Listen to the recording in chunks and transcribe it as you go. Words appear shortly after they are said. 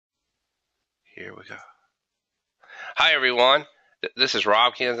Here we go. Hi, everyone. This is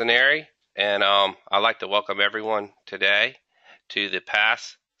Rob Canzaneri, and I'd like to welcome everyone today to the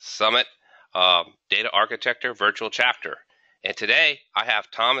PASS Summit Data Architecture Virtual Chapter. And today I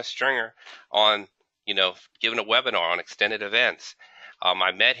have Thomas Stringer on, giving a webinar on extended events.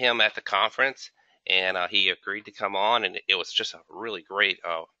 I met him at the conference, and he agreed to come on, and it was just a really great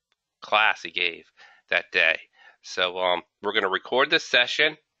class he gave that day. So we're going to record this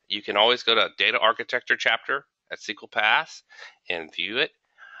session. You can always go to Data Architecture Chapter at SQL Pass and view it.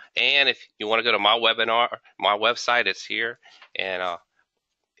 And if you want to go to my webinar, my website, it's here. And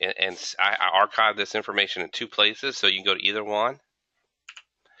I archive this information in two places, so you can go to either one.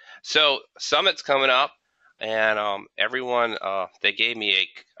 So Summit's coming up, and everyone, they gave me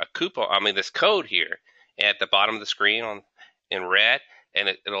a coupon, this code here at the bottom of the screen in red,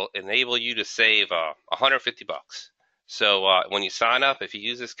 and it'll enable you to save $150. So when you sign up, if you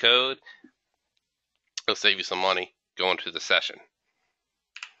use this code, it'll save you some money going to the session.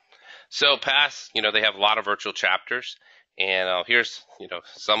 So PASS, they have a lot of virtual chapters, and here's,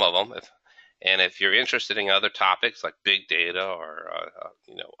 some of them. And if you're interested in other topics like big data or,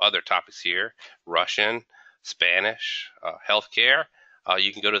 other topics here, Russian, Spanish, healthcare,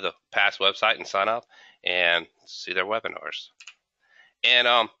 you can go to the PASS website and sign up and see their webinars.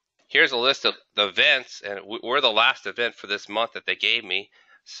 And here's a list of the events, and we're the last event for this month that they gave me.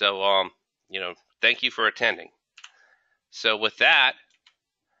 So, thank you for attending. So with that,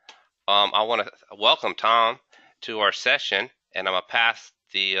 I want to welcome Tom to our session, and I'm going to pass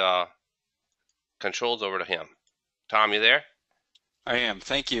the controls over to him. Tom, you there? I am.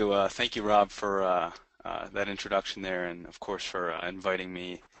 Thank you. Thank you, Rob, for that introduction there, and of course for inviting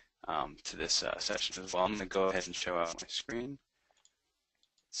me to this session as well. I'm going to go ahead and show out my screen.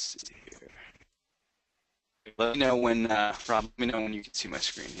 Let's see here. Let me know when, Rob, let me know when you can see my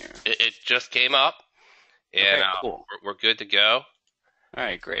screen here. It just came up, and okay, cool. We're good to go. All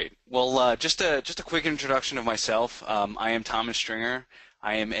right, great. Well, just a quick introduction of myself. I am Thomas Stringer.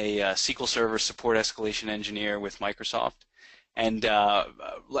 I am a SQL Server Support Escalation Engineer with Microsoft. And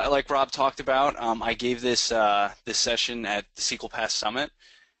like Rob talked about, I gave this this session at the SQL Pass Summit,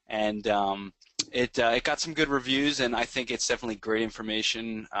 and it got some good reviews, and I think it's definitely great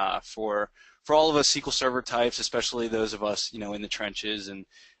information for all of us SQL Server types, especially those of us in the trenches and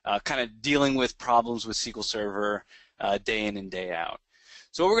kind of dealing with problems with SQL Server day in and day out.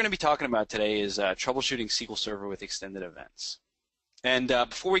 So what we're going to be talking about today is troubleshooting SQL Server with extended events. And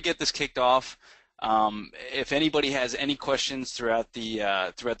before we get this kicked off, if anybody has any questions throughout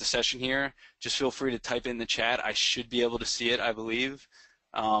the session here, just feel free to type in the chat. I should be able to see it, I believe.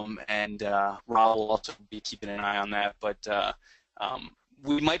 And Rob will also be keeping an eye on that. But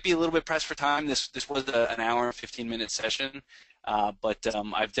we might be a little bit pressed for time. This was an hour and 15-minute session, but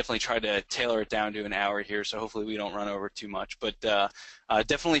I've definitely tried to tailor it down to an hour here, so hopefully we don't run over too much. But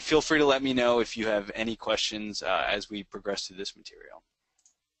definitely feel free to let me know if you have any questions as we progress through this material.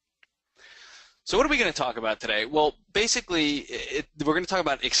 So what are we going to talk about today? Well, basically, we're going to talk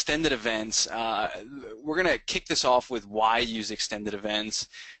about extended events. We're going to kick this off with why use extended events,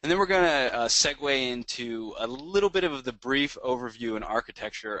 and then we're going to segue into a little bit of the brief overview and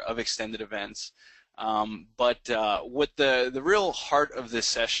architecture of extended events. But what the real heart of this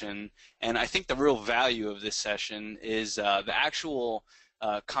session, and I think the real value of this session, is the actual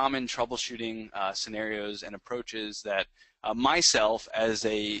common troubleshooting scenarios and approaches that myself, as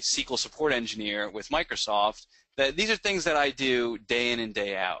a SQL support engineer with Microsoft, that these are things that I do day in and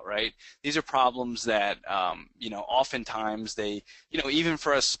day out, right? These are problems that, oftentimes they, even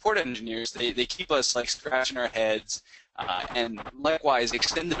for us support engineers, they keep us like scratching our heads. And likewise,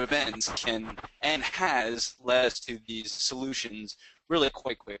 extended events can and has led us to these solutions really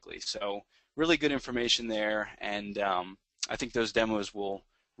quite quickly. So really good information there, and I think those demos will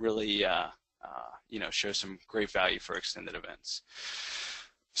really show some great value for extended events.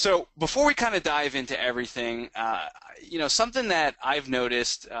 So before we kind of dive into everything, something that I've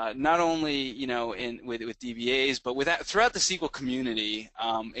noticed, not only with DBAs, but throughout the SQL community,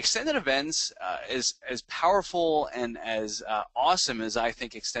 extended events, as powerful and as awesome as I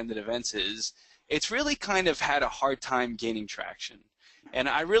think extended events is, it's really kind of had a hard time gaining traction. And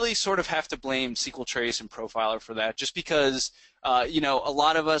I really sort of have to blame SQL Trace and Profiler for that, just because a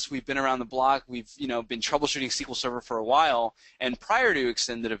lot of us, we've been around the block, we've been troubleshooting SQL Server for a while, and prior to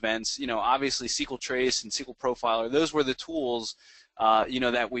extended events, obviously SQL Trace and SQL Profiler, those were the tools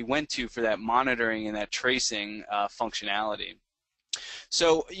that we went to for that monitoring and that tracing functionality.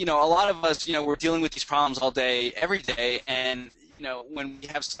 So a lot of us, we're dealing with these problems all day, every day, and when we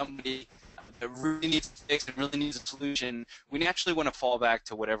have somebody really needs fixed and really needs a solution, we actually want to fall back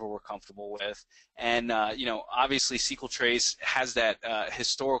to whatever we're comfortable with. And obviously SQL Trace has that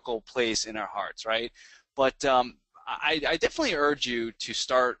historical place in our hearts, right? But I definitely urge you to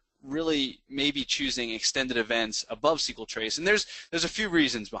start really maybe choosing extended events above SQL Trace, and there's a few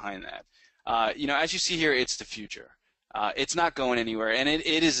reasons behind that. As you see here, it's the future. It's not going anywhere, and it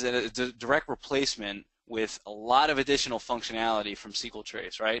is a direct replacement with a lot of additional functionality from SQL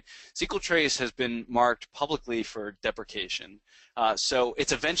Trace, right? SQL Trace has been marked publicly for deprecation, so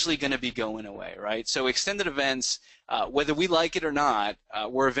it's eventually going to be going away, right? So extended events, whether we like it or not,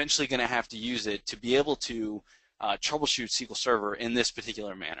 we're eventually going to have to use it to be able to troubleshoot SQL Server in this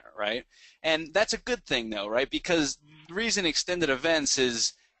particular manner, right? And that's a good thing, though, right? Because the reason extended events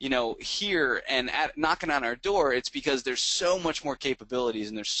is here and knocking on our door, it's because there's so much more capabilities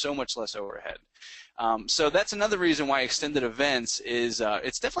and there's so much less overhead. So that's another reason why extended events is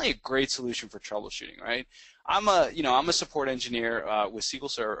it's definitely a great solution for troubleshooting, right? I'm a support engineer with SQL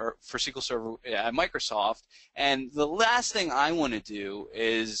Server for SQL Server at Microsoft, and the last thing I want to do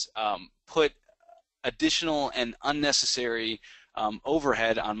is put additional and unnecessary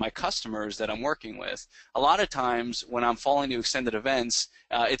overhead on my customers that I'm working with. A lot of times when I'm falling to extended events,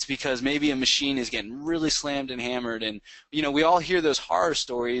 it's because maybe a machine is getting really slammed and hammered, and we all hear those horror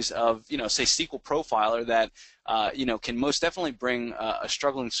stories of say SQL Profiler that can most definitely bring a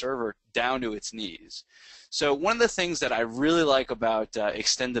struggling server down to its knees. So one of the things that I really like about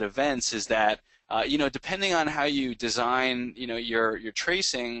extended events is that depending on how you design your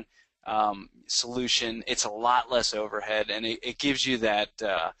tracing solution, it's a lot less overhead, and it gives you that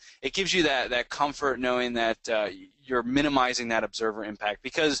that comfort knowing that you're minimizing that observer impact,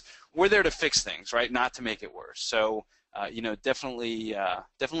 because we're there to fix things, right? Not to make it worse. So definitely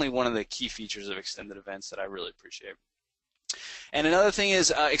one of the key features of extended events that I really appreciate. And another thing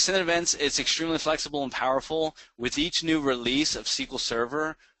is extended events. It's extremely flexible and powerful. With each new release of SQL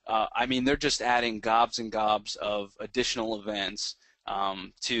Server, they're just adding gobs and gobs of additional events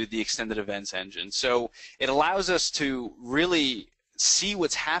to the extended events engine. So it allows us to really see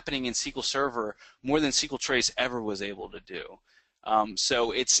what's happening in SQL Server more than SQL Trace ever was able to do.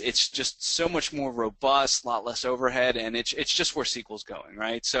 So it's just so much more robust, a lot less overhead, and it's just where SQL's going,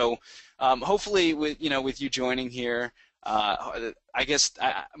 right? So hopefully with you joining here, I guess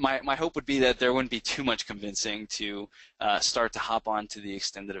my hope would be that there wouldn't be too much convincing to start to hop onto the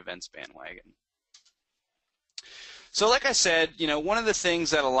extended events bandwagon. So like I said, one of the things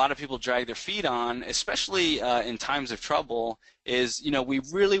that a lot of people drag their feet on, especially in times of trouble, is we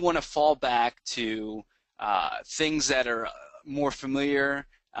really want to fall back to things that are more familiar.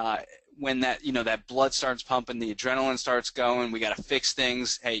 When that blood starts pumping, the adrenaline starts going, we got to fix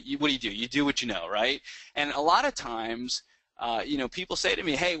things. Hey, what do? You do what you know, right? And a lot of times, people say to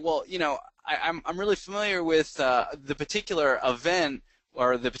me, hey, well, I'm really familiar with the particular event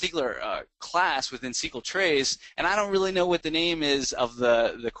or the particular class within SQL Trace, and I don't really know what the name is of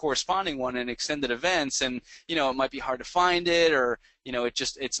the corresponding one in extended events, and it might be hard to find it, or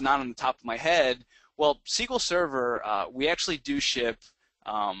it's not on the top of my head. Well, SQL Server, we actually do ship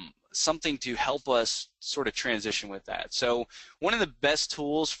something to help us sort of transition with that. So one of the best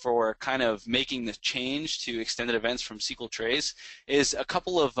tools for kind of making the change to extended events from SQL Trace is a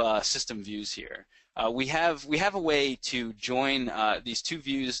couple of system views here. We have a way to join these two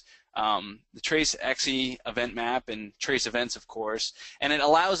views, the Trace XE event map and Trace events, of course, and it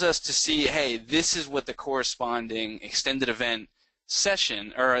allows us to see, hey, this is what the corresponding extended event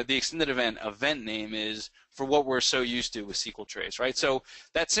session or the extended event name is for what we're so used to with SQL Trace, right? So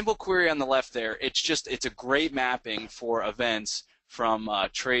that simple query on the left there, it's a great mapping for events from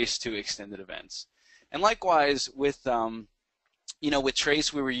Trace to extended events. And likewise with with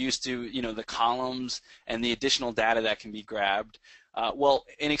Trace, we were used to the columns and the additional data that can be grabbed. Well,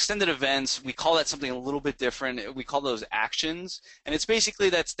 in extended events, we call that something a little bit different. We call those actions, and it's basically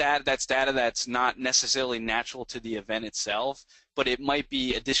that's data that's not necessarily natural to the event itself, but it might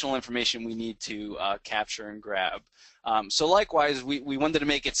be additional information we need to capture and grab. So likewise, we wanted to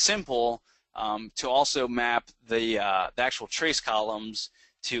make it simple to also map the actual Trace columns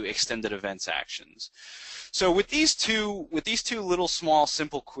to extended events actions. So with these two little small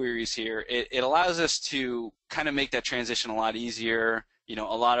simple queries here, it allows us to kind of make that transition a lot easier. A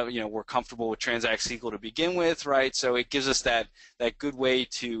lot of we're comfortable with Transact SQL to begin with, right? So it gives us that good way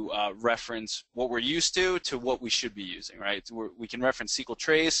to reference what we're used to what we should be using, right? So we can reference SQL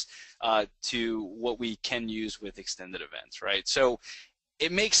Trace to what we can use with extended events, right? So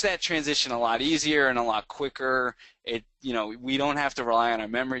it makes that transition a lot easier and a lot quicker. We don't have to rely on our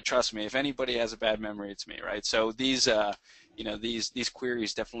memory. Trust me, if anybody has a bad memory, it's me, right? So these these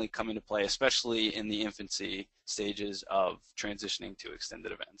queries definitely come into play, especially in the infancy stages of transitioning to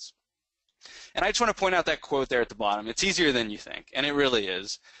extended events. And I just want to point out that quote there at the bottom. It's easier than you think, and it really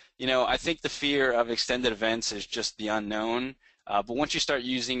is. I think the fear of extended events is just the unknown. But once you start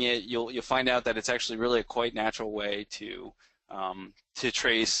using it, you'll find out that it's actually really a quite natural way to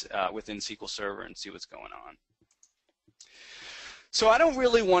trace within SQL Server and see what's going on. So I don't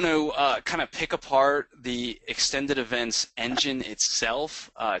really want to kind of pick apart the extended events engine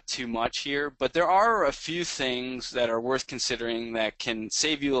itself too much here, but there are a few things that are worth considering that can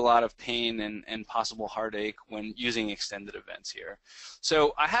save you a lot of pain and possible heartache when using extended events here.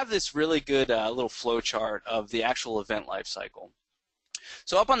 So I have this really good little flow chart of the actual event lifecycle.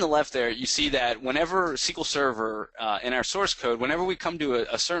 So up on the left there, you see that whenever SQL Server in our source code, whenever we come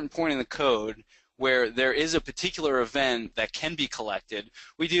to a certain point in the code where there is a particular event that can be collected,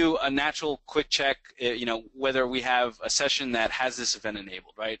 we do a natural quick check, whether we have a session that has this event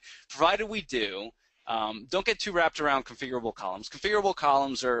enabled, right? Provided we do, don't get too wrapped around configurable columns. Configurable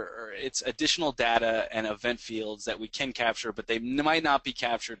columns it's additional data and event fields that we can capture, but they might not be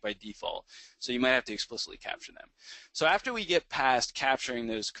captured by default. So you might have to explicitly capture them. So after we get past capturing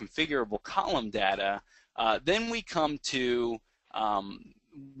those configurable column data, then we come to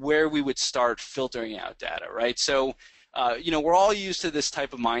where we would start filtering out data, right? So, we're all used to this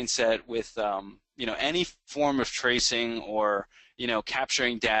type of mindset with, any form of tracing or,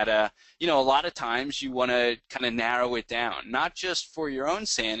 capturing data. A lot of times you want to kind of narrow it down, not just for your own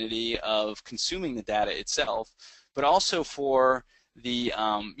sanity of consuming the data itself, but also for the,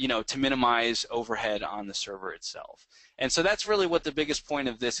 to minimize overhead on the server itself. And so that's really what the biggest point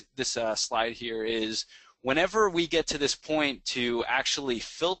of this slide here is. Whenever we get to this point to actually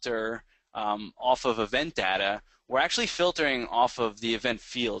filter off of event data, we're actually filtering off of the event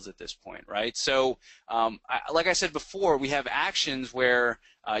fields at this point, right? So like I said before, we have actions where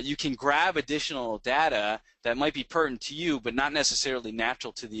you can grab additional data that might be pertinent to you but not necessarily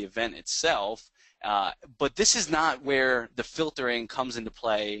natural to the event itself. But this is not where the filtering comes into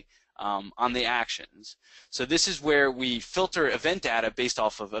play on the actions. So this is where we filter event data based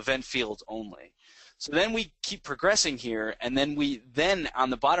off of event fields only. So then we keep progressing here, and then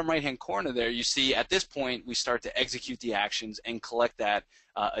on the bottom right-hand corner there, you see at this point we start to execute the actions and collect that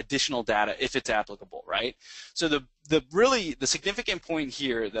additional data if it's applicable, right? So the significant point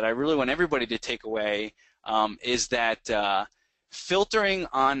here that I really want everybody to take away is that filtering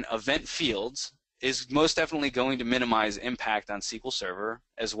on event fields is most definitely going to minimize impact on SQL Server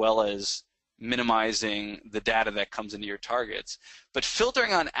as well as minimizing the data that comes into your targets. But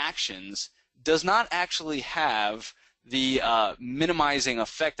filtering on actions does not actually have the minimizing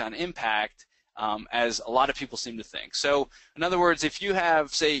effect on impact as a lot of people seem to think. So in other words, if you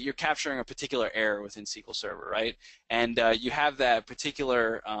have, say, you're capturing a particular error within SQL Server, right, and you have that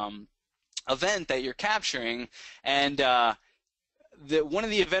particular event that you're capturing, and one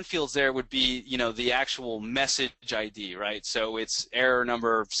of the event fields there would be, the actual message ID, right? So it's error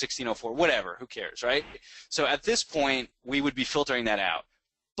number 1604, whatever, who cares, right? So at this point, we would be filtering that out.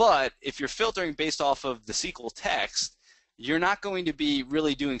 But if you're filtering based off of the SQL text, you're not going to be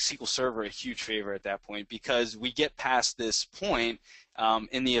really doing SQL Server a huge favor at that point, because we get past this point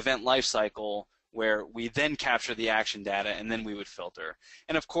in the event lifecycle where we then capture the action data and then we would filter.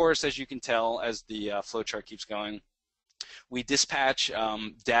 And of course, as you can tell, as the flowchart keeps going, we dispatch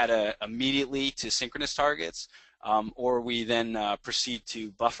data immediately to synchronous targets, or we then proceed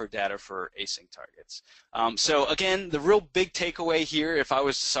to buffer data for async targets. So again, the real big takeaway here, if I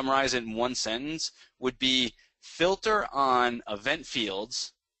was to summarize it in one sentence, would be filter on event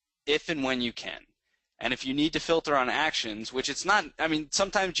fields if and when you can. And if you need to filter on actions, which it's not,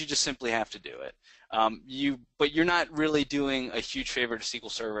 sometimes you just simply have to do it. But you're not really doing a huge favor to SQL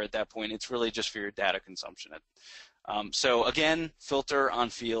Server at that point. It's really just for your data consumption. So again, filter on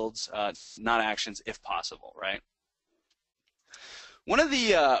fields, not actions if possible, right? One of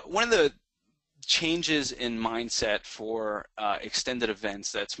the changes in mindset for extended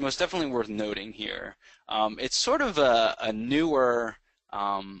events that's most definitely worth noting here. It's sort of a newer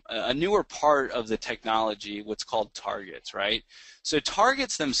part of the technology, what's called targets, right? So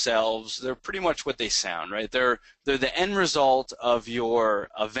targets themselves, they're pretty much what they sound, right? They're the end result of your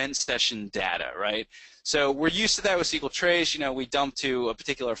event session data, right? So we're used to that with SQL Trace. We dump to a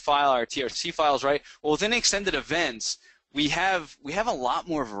particular file, our TRC files, right? Well, within extended events, we have a lot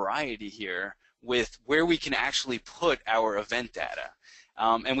more variety here with where we can actually put our event data.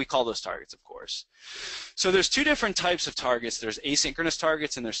 And we call those targets, of course. So there's two different types of targets. There's asynchronous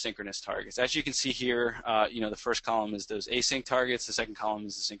targets and there's synchronous targets. As you can see here, the first column is those async targets. The second column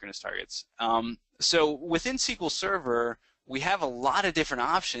is the synchronous targets. So within SQL Server, we have a lot of different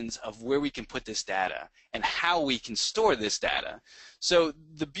options of where we can put this data and how we can store this data. So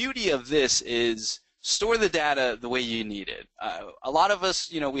the beauty of this is store the data the way you need it. A lot of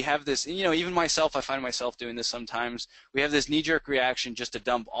us, we have this, even myself, I find myself doing this sometimes. We have this knee-jerk reaction just to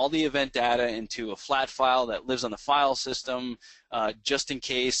dump all the event data into a flat file that lives on the file system just in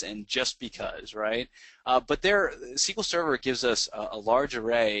case and just because, right? But SQL Server gives us a large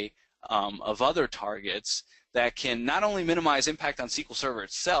array of other targets that can not only minimize impact on SQL Server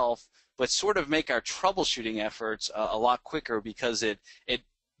itself, but sort of make our troubleshooting efforts a lot quicker because it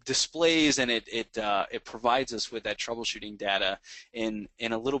displays and it provides us with that troubleshooting data in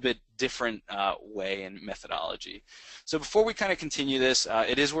a little bit different way and methodology. So before we kind of continue this,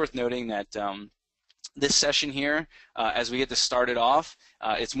 it is worth noting that this session here, as we get this started off,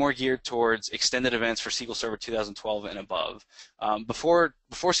 it's more geared towards extended events for SQL Server 2012 and above. Before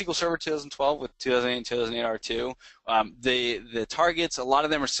SQL Server 2012 with 2008 and 2008 R2, the targets, a lot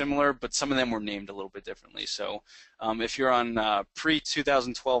of them are similar, but some of them were named a little bit differently. So if you're on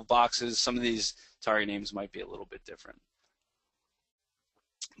pre-2012 boxes, some of these target names might be a little bit different.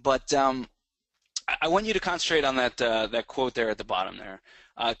 But I want you to concentrate on that quote there at the bottom there.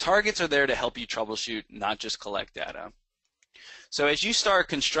 Targets are there to help you troubleshoot, not just collect data. So as you start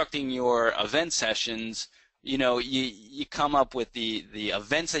constructing your event sessions, you come up with the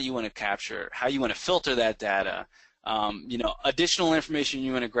events that you want to capture, how you want to filter that data, additional information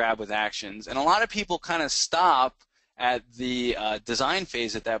you want to grab with actions. And a lot of people kind of stop at the design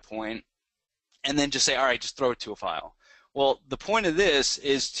phase at that point and then just say, all right, just throw it to a file. Well, the point of this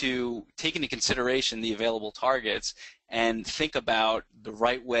is to take into consideration the available targets and think about the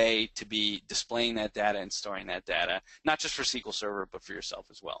right way to be displaying that data and storing that data, not just for SQL Server, but for yourself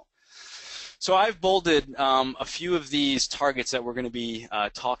as well. So I've bolded a few of these targets that we're going to be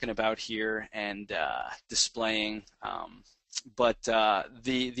talking about here and displaying. But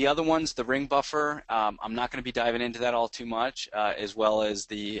the other ones, the ring buffer, I'm not going to be diving into that all too much, as well as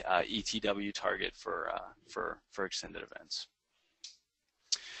the ETW target for extended events.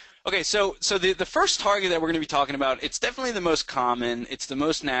 Okay, so the first target that we're going to be talking about, it's definitely the most common, it's the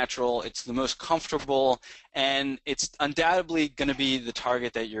most natural, it's the most comfortable, and it's undoubtedly going to be the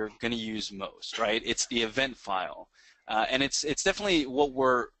target that you're going to use most, right? It's the event file. And it's definitely what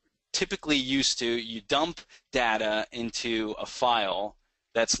we're typically used to. You dump data into a file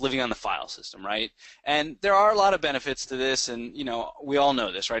that's living on the file system, right? And there are a lot of benefits to this, and we all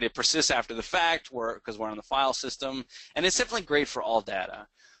know this, right? It persists after the fact because we're on the file system, and it's definitely great for all data.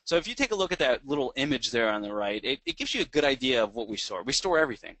 So if you take a look at that little image there on the right, it gives you a good idea of what we store. We store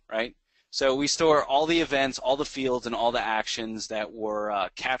everything, right? So we store all the events, all the fields, and all the actions that were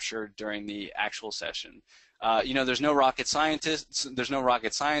captured during the actual session. There's no rocket science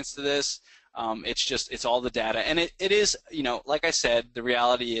to this. It's all the data, and it is, like I said, the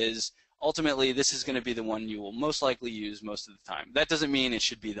reality is ultimately this is going to be the one you will most likely use most of the time. That doesn't mean it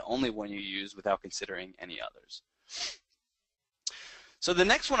should be the only one you use without considering any others. So the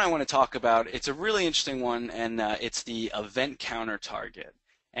next one I want to talk about, it's a really interesting one, and it's the event counter target.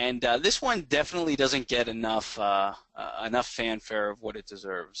 And this one definitely doesn't get enough fanfare of what it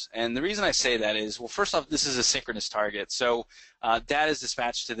deserves. And the reason I say that is, well, first off, this is a synchronous target, so data is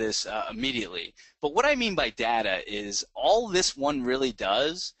dispatched to this immediately. But what I mean by data is all this one really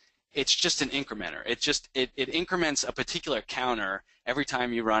does, it's just an incrementer. It increments a particular counter every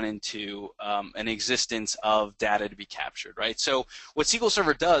time you run into an existence of data to be captured, right? So what SQL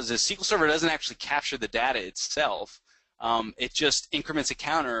Server does is SQL Server doesn't actually capture the data itself. It just increments a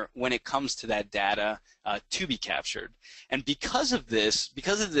counter when it comes to that data to be captured. And because of this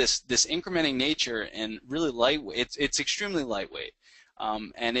incrementing nature and really lightweight, it's extremely lightweight.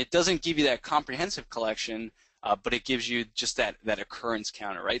 And it doesn't give you that comprehensive collection, but it gives you just that occurrence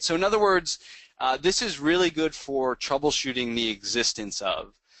counter, right? So in other words, this is really good for troubleshooting the existence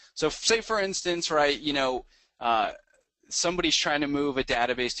of. So say for instance, right, somebody's trying to move a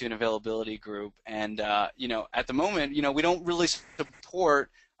database to an availability group, and at the moment, we don't really support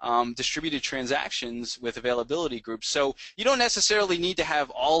distributed transactions with availability groups. So you don't necessarily need to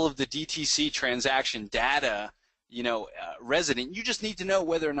have all of the DTC transaction data resident. You just need to know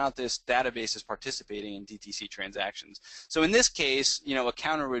whether or not this database is participating in DTC transactions. So in this case, a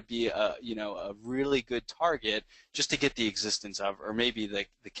counter would be a really good target just to get the existence of, or maybe the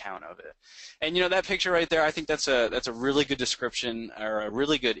count of it. And that picture right there, I think that's a really good description or a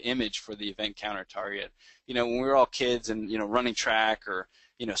really good image for the event counter target. When we were all kids and running track or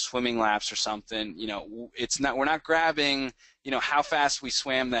swimming laps or something, we're not grabbing how fast we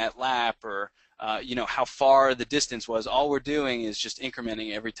swam that lap or how far the distance was. All we're doing is just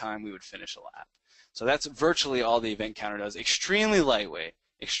incrementing every time we would finish a lap. So that's virtually all the event counter does. Extremely lightweight,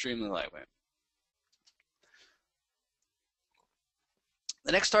 extremely lightweight.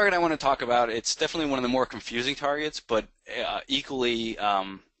 The next target I want to talk about, it's definitely one of the more confusing targets, but equally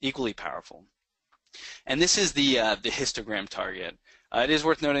powerful. And this is the histogram target. It is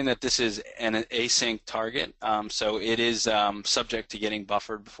worth noting that this is an async target, so it is subject to getting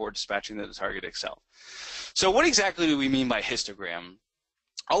buffered before dispatching to the target itself. So what exactly do we mean by histogram?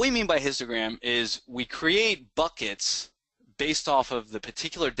 All we mean by histogram is we create buckets based off of the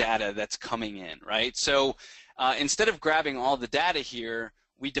particular data that's coming in, right? So instead of grabbing all the data here,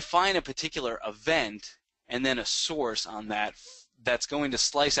 we define a particular event and then a source on that that's going to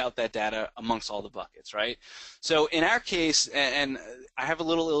slice out that data amongst all the buckets, right? So in our case, and I have a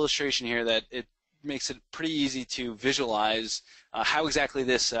little illustration here that it makes it pretty easy to visualize how exactly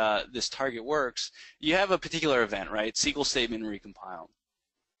this target works. You have a particular event, right? SQL statement recompile.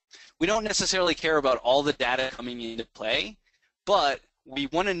 We don't necessarily care about all the data coming into play, but we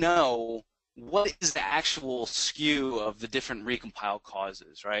want to know what is the actual skew of the different recompile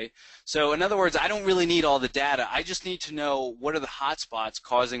causes, right? So in other words, I don't really need all the data. I just need to know what are the hotspots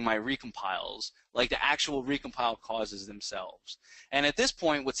causing my recompiles, like the actual recompile causes themselves. And at this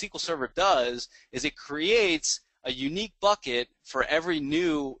point, what SQL Server does is it creates a unique bucket for every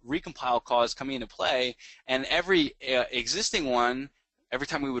new recompile cause coming into play, and every existing one, every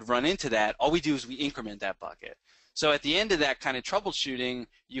time we would run into that, all we do is we increment that bucket. So at the end of that kind of troubleshooting,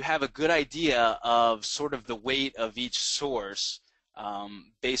 you have a good idea of sort of the weight of each source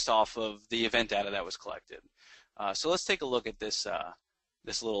based off of the event data that was collected. So let's take a look at this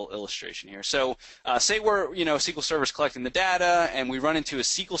this little illustration here. So say we're, SQL Server's collecting the data, and we run into a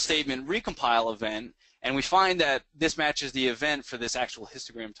SQL statement recompile event, and we find that this matches the event for this actual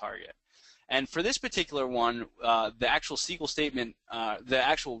histogram target. And for this particular one, the actual SQL statement, the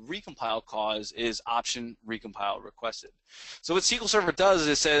actual recompile cause is option recompile requested. So what SQL Server does is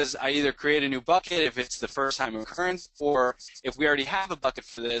it says, I either create a new bucket if it's the first time occurrence, or if we already have a bucket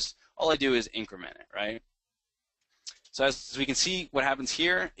for this, all I do is increment it, right? So as we can see, what happens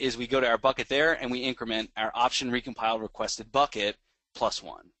here is we go to our bucket there, and we increment our option recompile requested bucket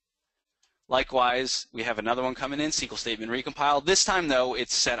 +1. Likewise, we have another one coming in, SQL statement recompile. This time, though,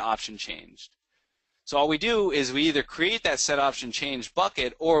 it's set option changed. So all we do is we either create that set option changed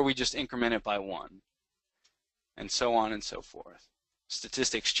bucket, or we just increment it by 1, and so on and so forth.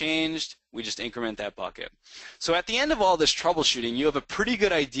 Statistics changed, we just increment that bucket. So at the end of all this troubleshooting, you have a pretty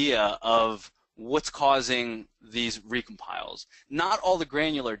good idea of what's causing these recompiles. Not all the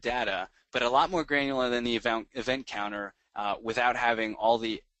granular data, but a lot more granular than the event counter without having all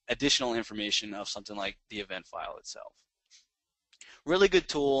the additional information of something like the event file itself. Really good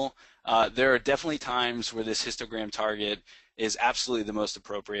tool. There are definitely times where this histogram target is absolutely the most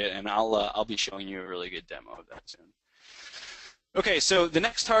appropriate, and I'll be showing you a really good demo of that soon. Okay, so the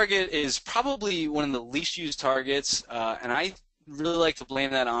next target is probably one of the least used targets, and I really like to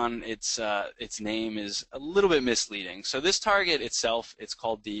blame that on its name is a little bit misleading. So this target itself, it's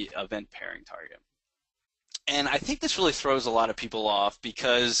called the event pairing target. And I think this really throws a lot of people off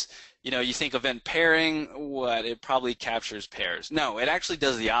because, you think event pairing, what, it probably captures pairs. No, it actually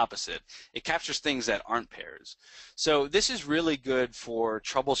does the opposite. It captures things that aren't pairs. So this is really good for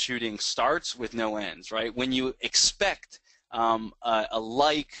troubleshooting starts with no ends, right? When you expect a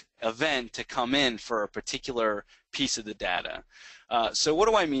like event to come in for a particular piece of the data. So what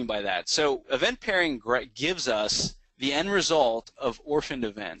do I mean by that? So event pairing gives us the end result of orphaned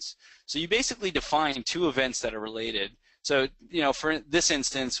events. So you basically define two events that are related. So, for this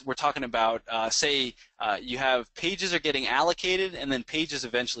instance, we're talking about, say, you have pages are getting allocated and then pages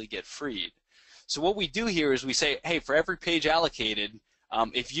eventually get freed. So what we do here is we say, hey, for every page allocated,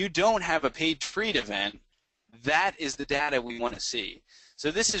 if you don't have a page freed event, that is the data we want to see. So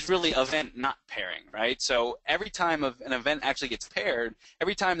this is really event not pairing, right? So every time an event actually gets paired,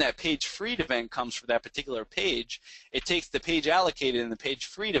 every time that page freed event comes for that particular page, it takes the page allocated and the page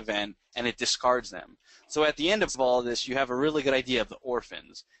freed event and it discards them. So at the end of all of this, you have a really good idea of the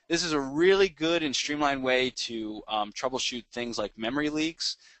orphans. This is a really good and streamlined way to troubleshoot things like memory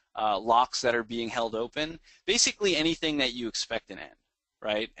leaks, locks that are being held open, basically anything that you expect an end,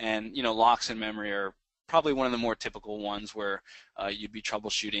 right? And locks in memory are probably one of the more typical ones where you'd be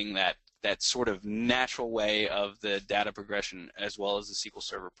troubleshooting that sort of natural way of the data progression as well as the SQL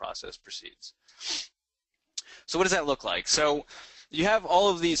Server process proceeds. So what does that look like? So you have all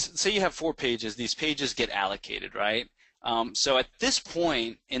of these, say you have 4 pages, these pages get allocated, right? So at this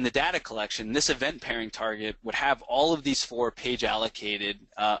point in the data collection, this event pairing target would have all of these 4 page allocated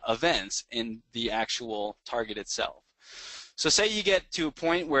events in the actual target itself. So say you get to a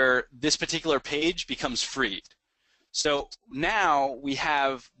point where this particular page becomes freed. So now we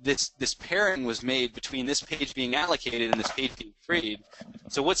have this pairing was made between this page being allocated and this page being freed.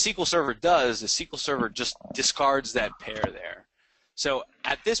 So what SQL Server does is SQL Server just discards that pair there. So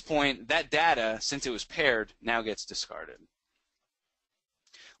at this point, that data, since it was paired, now gets discarded.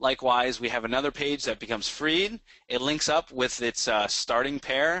 Likewise, we have another page that becomes freed. It links up with its starting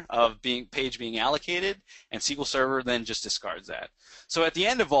pair of page being allocated, and SQL Server then just discards that. So at the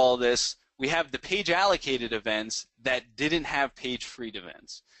end of all this, we have the page allocated events that didn't have page freed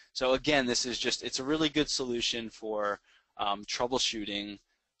events. So again, this is just, it's a really good solution for troubleshooting,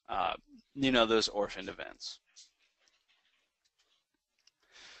 those orphaned events.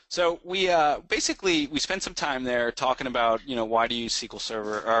 So we basically we spent some time there talking about why to use SQL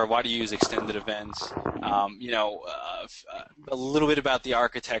Server or why to use extended events. A little bit about the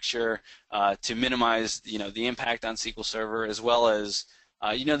architecture to minimize the impact on SQL Server, as well as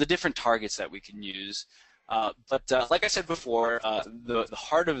the different targets that we can use. But like I said before, the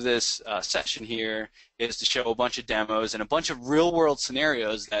heart of this session here is to show a bunch of demos and a bunch of real-world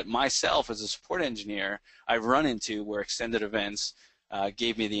scenarios that myself as a support engineer I've run into where extended events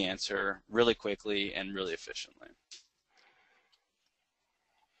gave me the answer really quickly and really efficiently.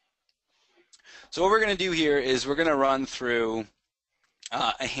 So what we're going to do here is we're going to run through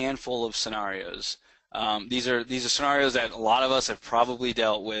a handful of scenarios. These are scenarios that a lot of us have probably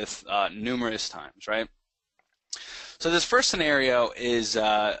dealt with numerous times, right? So this first scenario is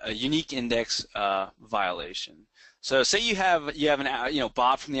a unique index violation. So say you have an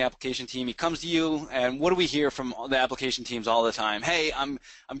Bob from the application team. He comes to you, and what do we hear from the application teams all the time? Hey, I'm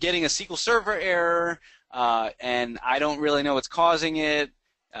getting a SQL Server error, and I don't really know what's causing it.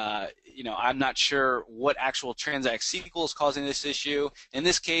 I'm not sure what actual Transact SQL is causing this issue. In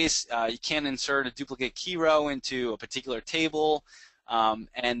this case, you can't insert a duplicate key row into a particular table,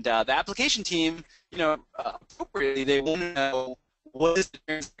 and the application team, appropriately, they want to know what is the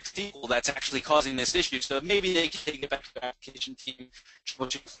Transact SQL that's actually causing this issue. So maybe they can take it back to the application team,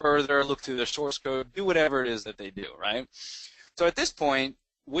 troubleshoot further, look through their source code, do whatever it is that they do, right? So at this point,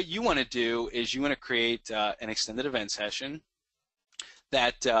 what you want to do is you want to create an extended event session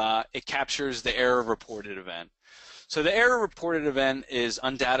that it captures the error reported event. So the error reported event is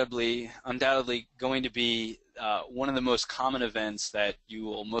undoubtedly going to be one of the most common events that you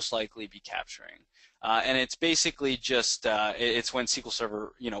will most likely be capturing. And it's basically just it's when SQL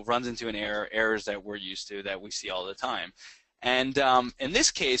Server runs into an error, errors that we're used to, that we see all the time. And in this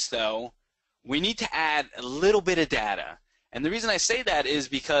case, though, we need to add a little bit of data. And the reason I say that is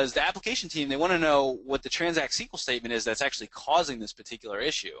because the application team, they want to know what the Transact SQL statement is that's actually causing this particular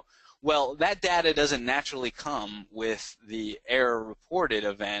issue. Well, that data doesn't naturally come with the error reported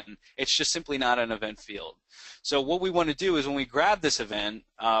event. It's just simply not an event field. So what we want to do is when we grab this event,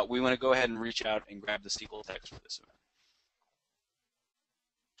 we want to go ahead and reach out and grab the SQL text for this event.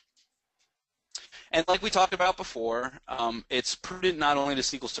 And like we talked about before, it's prudent not only to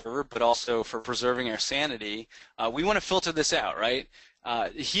SQL Server, but also for preserving our sanity. We want to filter this out, right?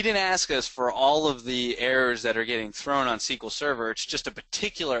 He didn't ask us for all of the errors that are getting thrown on SQL Server. It's just a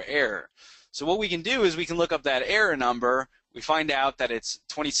particular error. So what we can do is we can look up that error number. We find out that it's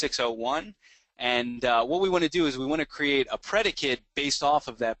 2601. And what we want to do is we want to create a predicate based off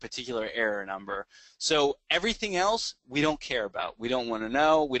of that particular error number. So everything else we don't care about. We don't want to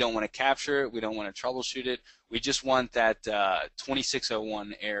know. We don't want to capture it. We don't want to troubleshoot it. We just want that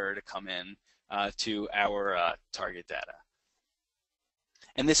 2601 error to come in to our target data.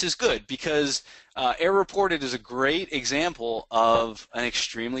 And this is good because error reported is a great example of an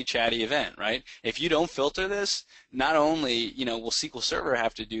extremely chatty event, right? If you don't filter this, not only will SQL Server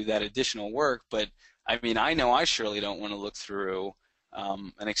have to do that additional work, but I mean I know I surely don't want to look through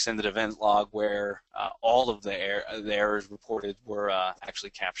an extended event log where all of the errors reported were actually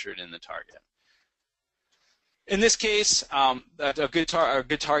captured in the target. In this case, a good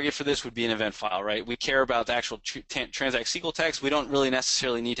target for this would be an event file, right? We care about the actual Transact SQL text. We don't really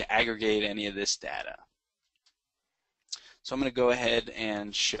necessarily need to aggregate any of this data. So I'm going to go ahead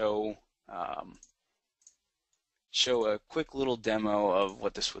and show a quick little demo of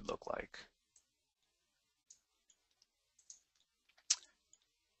what this would look like.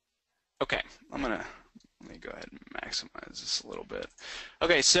 Okay, let me go ahead and maximize this a little bit.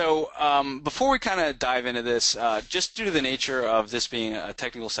 Okay, so before we kind of dive into this, just due to the nature of this being a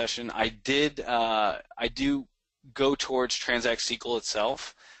technical session, I do go towards Transact SQL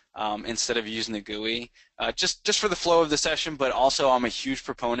itself instead of using the GUI, just for the flow of the session. But also, I'm a huge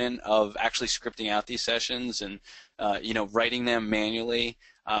proponent of actually scripting out these sessions and writing them manually.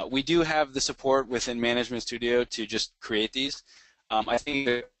 We do have the support within Management Studio to just create these. I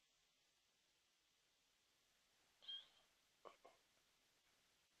think.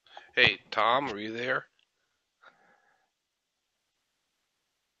 Hey, Tom, are you there?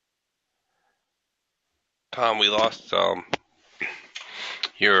 Tom, we lost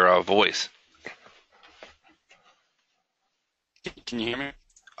your voice. Can you hear me?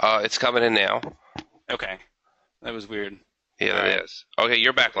 It's coming in now. Okay, that was weird. Yeah, All it right. is. Okay,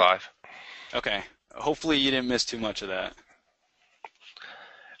 you're back live. Okay, hopefully you didn't miss too much of that.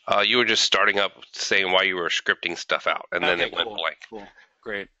 You were just starting up saying why you were scripting stuff out, and then Okay, it went cool, blank. cool,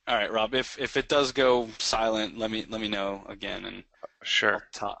 great. All right, Rob, if it does go silent, let me know again, and Sure.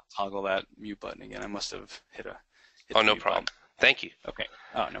 I'll toggle that mute button again. I must have hit Oh, the no mute problem. button. Thank you. Okay.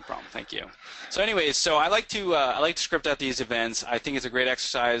 Oh, no problem. Thank you. So, anyways, I like to script out these events. I think it's a great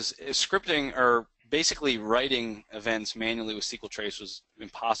exercise. Scripting or basically writing events manually with SQL Trace was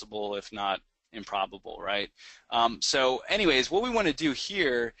impossible, if not improbable, right? So, anyways, what we want to do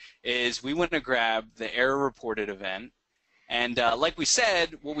here is we want to grab the error reported event. And like we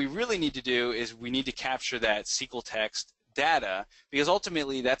said, what we really need to do is we need to capture that SQL text data, because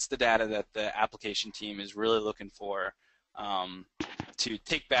ultimately that's the data that the application team is really looking for to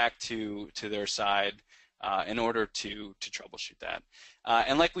take back to their side in order to troubleshoot that.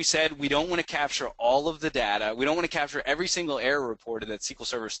 And like we said, we don't want to capture all of the data. We don't want to capture every single error reported that SQL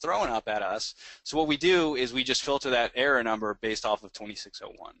Server is throwing up at us. So what we do is we just filter that error number based off of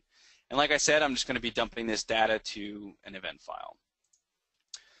 2601. And like I said, I'm just going to be dumping this data to an event file.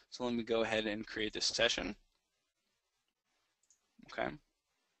 So let me go ahead and create this session. Okay.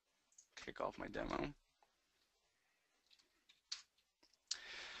 Kick off my demo.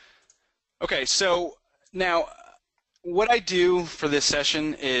 Okay, so now what I do for this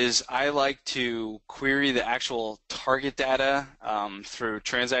session is I like to query the actual target data through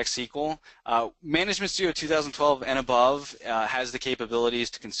Transact SQL. Management Studio 2012 and above has the capabilities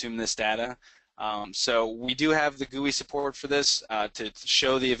to consume this data. So we do have the GUI support for this to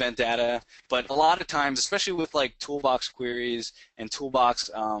show the event data, but a lot of times, especially with like toolbox queries and toolbox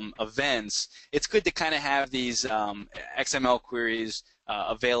events, it's good to kind of have these XML queries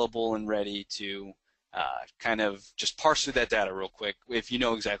available and ready to kind of just parse through that data real quick if you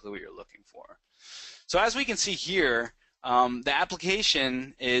know exactly what you're looking for. So as we can see here, the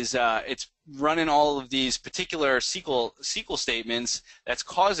application is it's running all of these particular SQL statements that's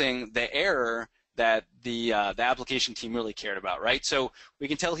causing the error that the application team really cared about, right? So we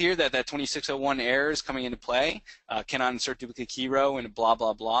can tell here that 2601 error is coming into play, cannot insert duplicate key row and blah,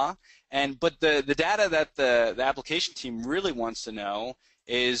 blah, blah. But the data that the application team really wants to know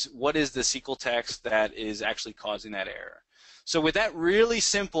is what is the SQL text that is actually causing that error. So with that really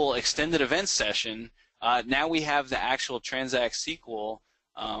simple extended event session, now we have the actual Transact SQL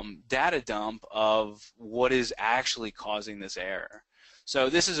data dump of what is actually causing this error. So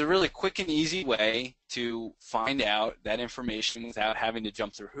this is a really quick and easy way to find out that information without having to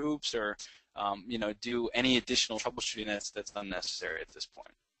jump through hoops or do any additional troubleshooting that's unnecessary at this point.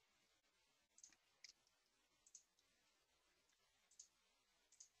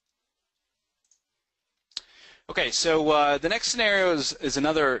 Okay, so the next scenario is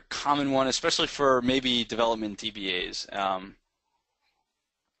another common one, especially for maybe development DBAs.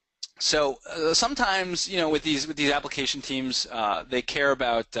 Sometimes, with these application teams, they care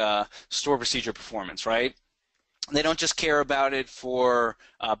about store procedure performance, right? They don't just care about it for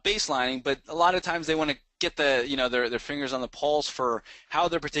baselining, but a lot of times they want to get their fingers on the pulse for how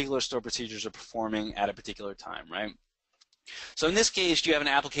their particular store procedures are performing at a particular time, right? So in this case, you have an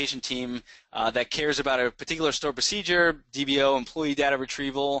application team that cares about a particular store procedure, DBO, employee data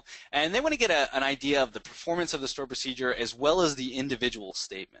retrieval, and they want to get an idea of the performance of the store procedure as well as the individual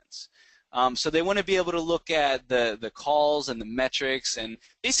statements. So they want to be able to look at the calls and the metrics and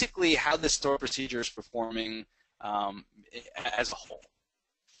basically how the store procedure is performing as a whole.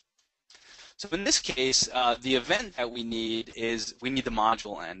 So in this case, the event that we need is we need the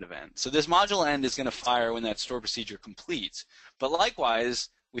module end event. So this module end is going to fire when that store procedure completes. But likewise,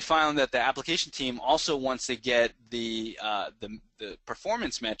 we found that the application team also wants to get the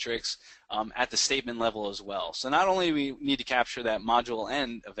performance metrics at the statement level as well. So not only we need to capture that module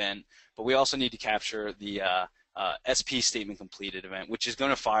end event, but we also need to capture the SP statement completed event, which is going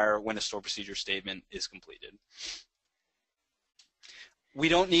to fire when a store procedure statement is completed. We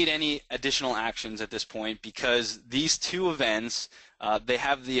don't need any additional actions at this point because these two events, they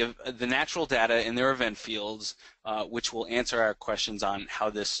have the natural data in their event fields, which will answer our questions on how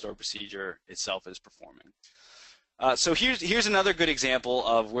this store procedure itself is performing. So here's another good example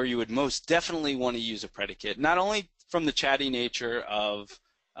of where you would most definitely want to use a predicate, not only from the chatty nature of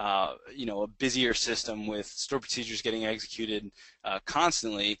a busier system with store procedures getting executed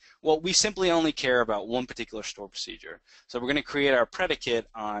constantly, well, we simply only care about one particular store procedure. So we're going to create our predicate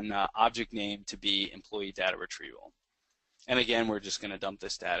on object name to be employee data retrieval. And again, we're just going to dump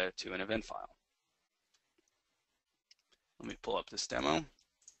this data to an event file. Let me pull up this demo.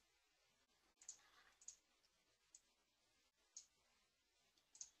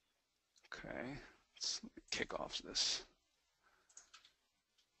 Okay, let's kick off this.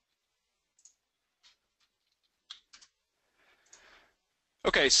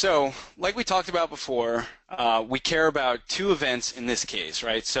 Okay, so like we talked about before, we care about two events in this case,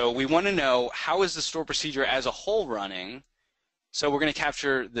 right? So we want to know how is the store procedure as a whole running. So we're going to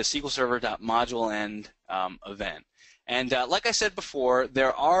capture the SQL Server.ModuleEnd event. And like I said before,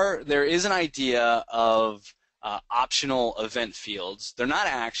 there is an idea of optional event fields. They're not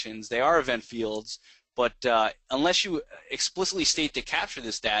actions, they are event fields, but unless you explicitly state to capture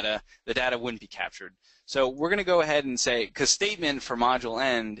this data, the data wouldn't be captured. So we're going to go ahead and say, because statement for module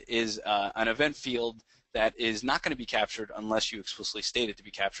end is an event field that is not going to be captured unless you explicitly state it to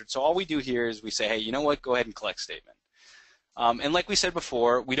be captured. So all we do here is we say, hey, you know what, go ahead and collect statement. And like we said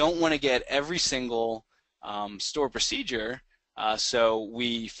before, we don't want to get every single store procedure, so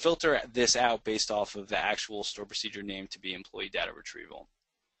we filter this out based off of the actual store procedure name to be employee data retrieval.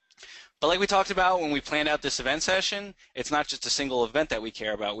 But like we talked about when we planned out this event session, it's not just a single event that we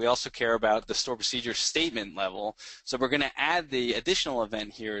care about. We also care about the store procedure statement level. So we're going to add the additional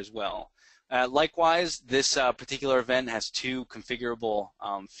event here as well. Likewise, this particular event has two configurable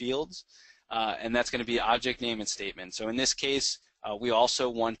fields, and that's going to be object name and statement. So in this case, we also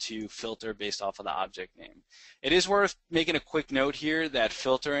want to filter based off of the object name. It is worth making a quick note here that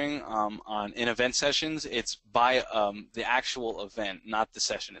filtering in event sessions, it's by the actual event, not the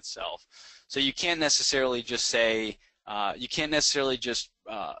session itself. So you can't necessarily just say,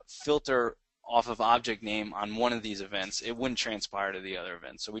 filter off of object name on one of these events. It wouldn't transpire to the other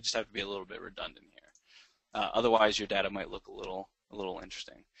events. So we just have to be a little bit redundant here. Otherwise, your data might look a little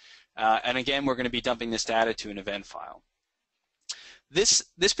interesting. And again, we're going to be dumping this data to an event file.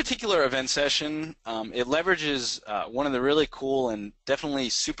 This particular event session, it leverages one of the really cool and definitely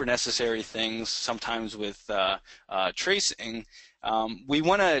super necessary things sometimes with tracing. We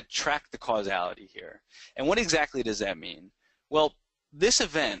want to track the causality here. And what exactly does that mean? Well, this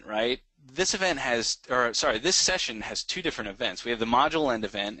event, right? This session has two different events. We have the module end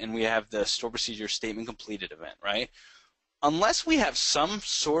event and we have the store procedure statement completed event, right? Unless we have some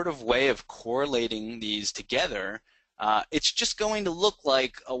sort of way of correlating these together, it's just going to look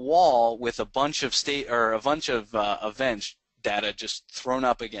like a wall with a bunch of events data just thrown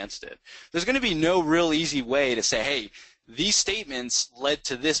up against it. There's going to be no real easy way to say, hey, these statements led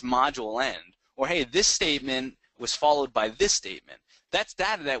to this module end, or hey, this statement was followed by this statement. That's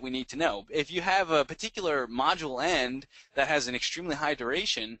data that we need to know. If you have a particular module end that has an extremely high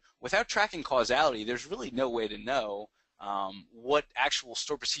duration, without tracking causality, there's really no way to know what actual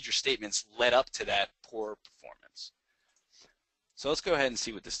store procedure statements led up to that poor performance. So let's go ahead and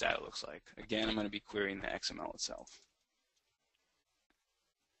see what this data looks like. Again, I'm going to be querying the XML itself.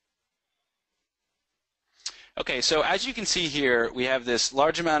 Okay, so as you can see here, we have this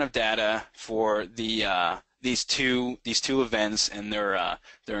large amount of data for the these two events and their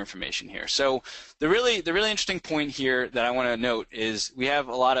information here. So the really interesting point here that I want to note is we have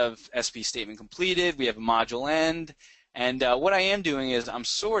a lot of SP statement completed. We have a module end, and what I am doing is I'm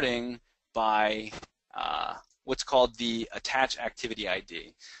sorting by what's called the attach activity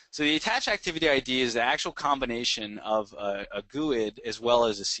ID. So the attach activity ID is the actual combination of a GUID as well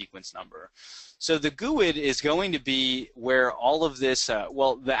as a sequence number. So the GUID is going to be where all of this,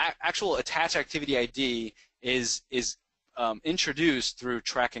 the actual attach activity ID is introduced through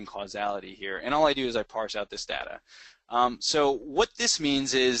tracking causality here. And all I do is I parse out this data. So what this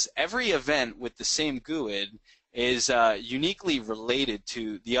means is every event with the same GUID is uniquely related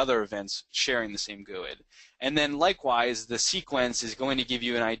to the other events sharing the same GUID. And then likewise, the sequence is going to give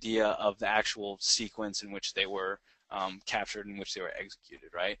you an idea of the actual sequence in which they were captured, in which they were executed,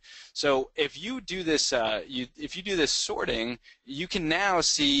 right? So if you do this, if you do this sorting, you can now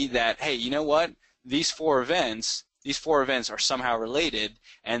see that, hey, you know what? These four events are somehow related,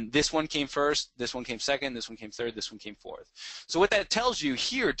 and this one came first, this one came second, this one came third, this one came fourth. So what that tells you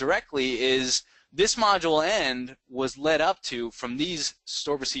here directly is this module end was led up to from these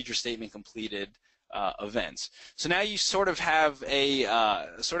store procedure statement completed events. So now you sort of have a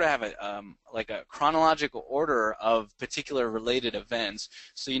like a chronological order of particular related events.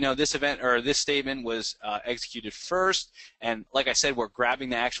 So you know this event or this statement was executed first, and like I said, we're grabbing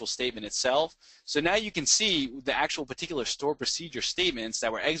the actual statement itself. So now you can see the actual particular stored procedure statements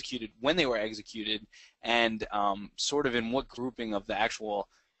that were executed, when they were executed, and sort of in what grouping of the actual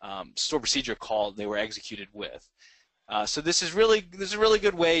stored procedure call they were executed with. So this is a really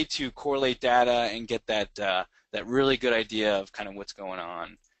good way to correlate data and get that that really good idea of kind of what's going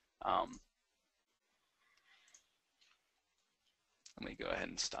on. Let me go ahead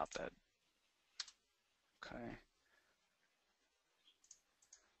and stop that. Okay.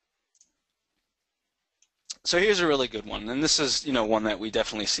 So here's a really good one, and this is one that we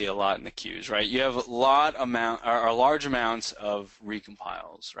definitely see a lot in the queues, right? You have large amounts of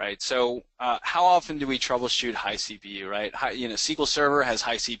recompiles, right? So how often do we troubleshoot high CPU, right? SQL Server has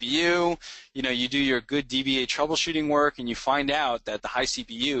high CPU. You do your good DBA troubleshooting work, and you find out that the high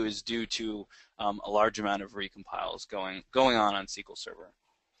CPU is due to a large amount of recompiles going on SQL Server.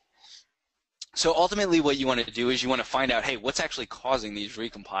 So ultimately what you want to do is you want to find out, hey, what's actually causing these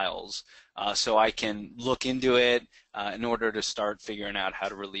recompiles, so I can look into it in order to start figuring out how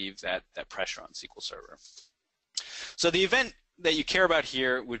to relieve that pressure on SQL Server. So the event that you care about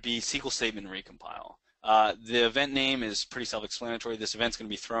here would be SQL statement recompile. The event name is pretty self-explanatory. This event's going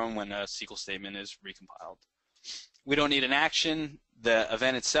to be thrown when a SQL statement is recompiled. We don't need an action. The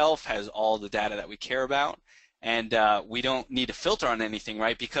event itself has all the data that we care about, and we don't need to filter on anything,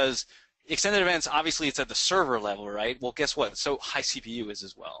 right? Because extended events, obviously, it's at the server level, right? Well, guess what? So high CPU is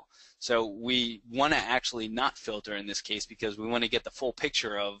as well. So we want to actually not filter in this case because we want to get the full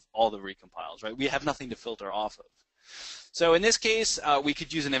picture of all the recompiles, right? We have nothing to filter off of. So in this case, we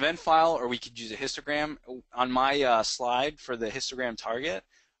could use an event file or we could use a histogram. On my slide for the histogram target,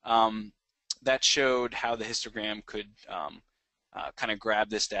 that showed how the histogram could kind of grab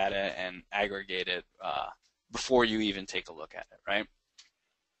this data and aggregate it before you even take a look at it, right?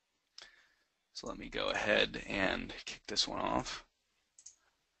 So let me go ahead and kick this one off.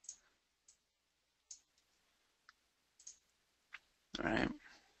 All right.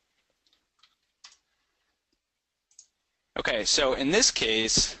 Okay, so in this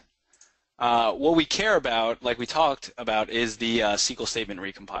case, what we care about, like we talked about, is the SQL statement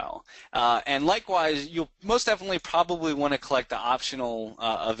recompile. And likewise, you'll most definitely probably want to collect the optional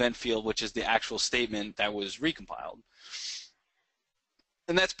event field, which is the actual statement that was recompiled.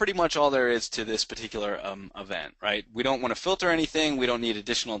 And that's pretty much all there is to this particular event, right? We don't want to filter anything. We don't need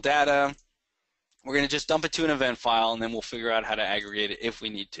additional data. We're going to just dump it to an event file, and then we'll figure out how to aggregate it if we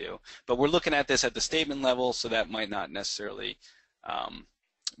need to. But we're looking at this at the statement level, so that might not necessarily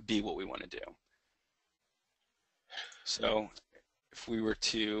be what we want to do. So if we were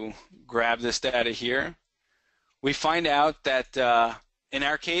to grab this data here, we find out that in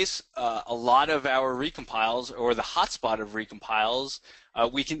our case, a lot of our recompiles, or the hotspot of recompiles,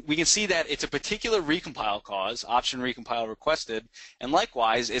 we can see that it's a particular recompile cause, option recompile requested, and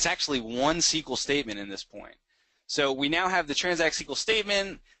likewise, it's actually one SQL statement in this point. So we now have the transact SQL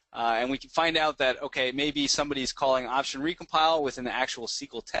statement, and we can find out that, okay, maybe somebody's calling option recompile within the actual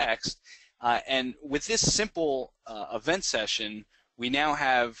SQL text, and with this simple event session, we now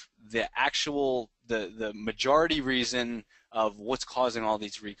have the actual, the majority reason of what's causing all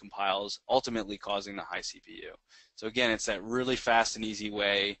these recompiles, ultimately causing the high CPU. So again, it's that really fast and easy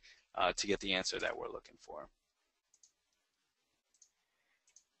way to get the answer that we're looking for.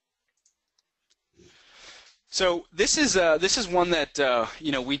 So this is one that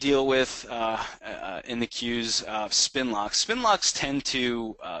we deal with in the queues. Spin locks. Spin locks tend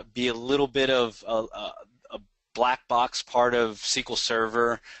to be a little bit of a black box part of SQL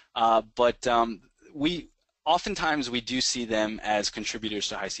Server, but oftentimes we do see them as contributors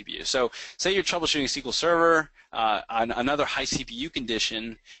to high CPU. So say you're troubleshooting SQL Server on another high CPU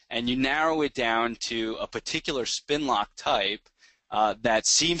condition, and you narrow it down to a particular spin lock type that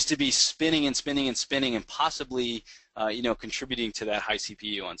seems to be spinning and spinning and spinning, and possibly contributing to that high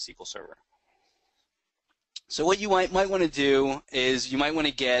CPU on SQL Server. So what you might want to do is you might want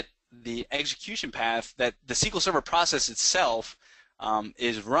to get the execution path that the SQL Server process itself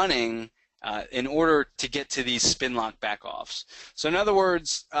is running in order to get to these spin lock backoffs. So in other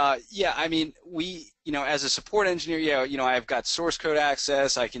words, yeah, I mean, as a support engineer, I've got source code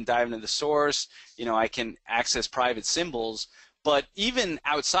access. I can dive into the source. I can access private symbols. But even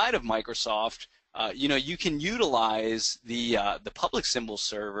outside of Microsoft, you can utilize the public symbol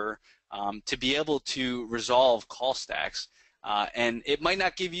server to be able to resolve call stacks. And it might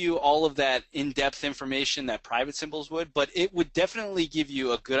not give you all of that in-depth information that private symbols would, but it would definitely give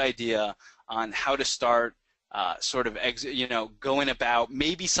you a good idea on how to start going about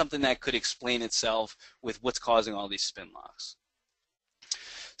maybe something that could explain itself with what's causing all these spin locks.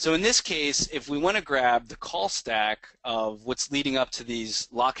 So in this case, if we want to grab the call stack of what's leading up to these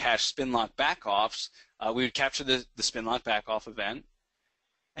lock hash spin lock backoffs, we would capture the spin lock backoff event.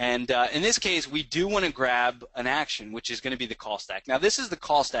 And in this case, we do want to grab an action, which is going to be the call stack. Now, this is the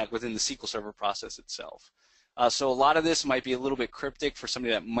call stack within the SQL Server process itself. So a lot of this might be a little bit cryptic for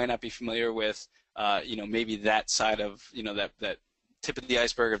somebody that might not be familiar with, maybe that side of, that tip of the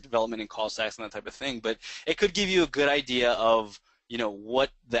iceberg of development and call stacks and that type of thing. But it could give you a good idea of, what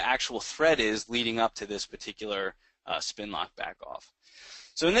the actual thread is leading up to this particular spin lock backoff.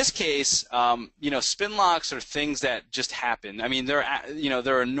 So in this case, spin locks are things that just happen. I mean, they're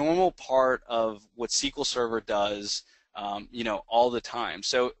a normal part of what SQL Server does, all the time.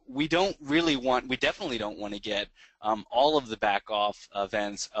 So we definitely don't want to get all of the backoff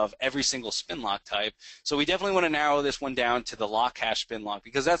events of every single spin lock type. So we definitely want to narrow this one down to the lock hash spin lock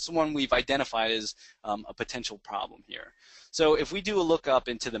because that's the one we've identified as a potential problem here. So if we do a lookup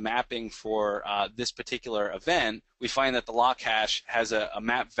into the mapping for this particular event, we find that the lock hash has a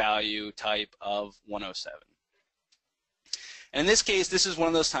map value type of 107. And in this case, this is one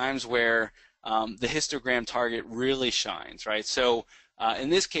of those times where the histogram target really shines, right? So in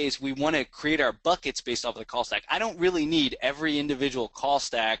this case, we want to create our buckets based off of the call stack. I don't really need every individual call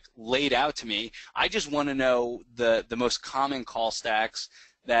stack laid out to me. I just want to know the most common call stacks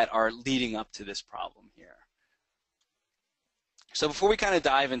that are leading up to this problem here. So before we kind of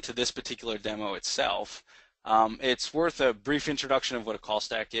dive into this particular demo itself, it's worth a brief introduction of what a call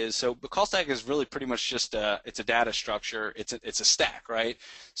stack is. So the call stack is really pretty much just it's a data structure. It's a stack, right?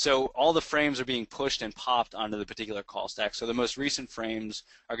 So all the frames are being pushed and popped onto the particular call stack. So the most recent frames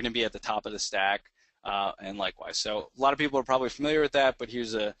are going to be at the top of the stack, and likewise. So a lot of people are probably familiar with that, but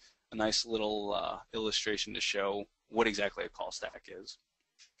here's a nice little illustration to show what exactly a call stack is.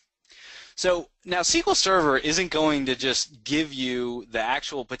 So now SQL Server isn't going to just give you the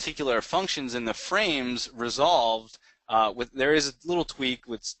actual particular functions in the frames resolved. There is a little tweak,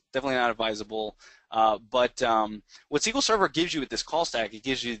 which is definitely not advisable. But what SQL Server gives you with this call stack, it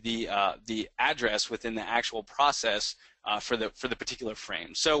gives you the address within the actual process for the particular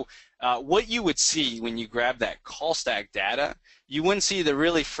frame. So what you would see when you grab that call stack data, you wouldn't see the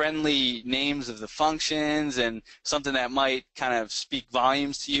really friendly names of the functions and something that might kind of speak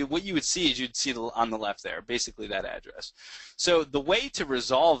volumes to you. What you would see is you'd see on the left there, basically that address. So the way to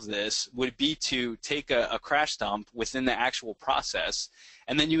resolve this would be to take a crash dump within the actual process,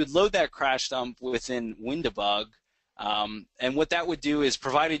 and then you would load that crash dump within WinDebug. And what that would do is,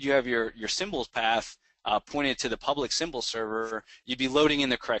 provided you have your symbols path pointed to the public symbol server, you'd be loading in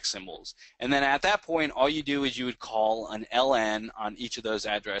the correct symbols. And then at that point, all you do is you would call an ln on each of those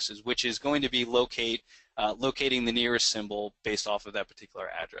addresses, which is going to be locating the nearest symbol based off of that particular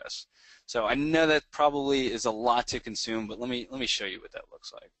address. So I know that probably is a lot to consume, but let me show you what that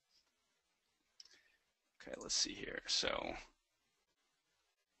looks like. Okay, let's see here. So,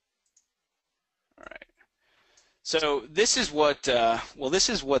 all right. So this is what this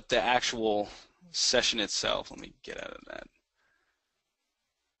is what the actual session itself. Let me get out of that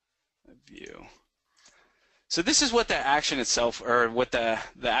view. So this is what the action itself, or what the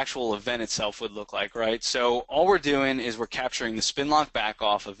actual event itself would look like, right? So all we're doing is we're capturing the spin lock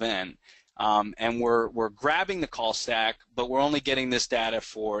backoff event, and we're grabbing the call stack, but we're only getting this data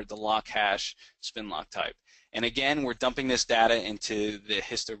for the lock hash spin lock type. And again, we're dumping this data into the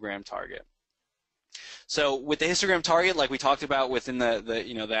histogram target. So with the histogram target, like we talked about within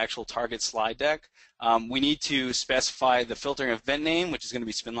the actual target slide deck, we need to specify the filtering event name, which is going to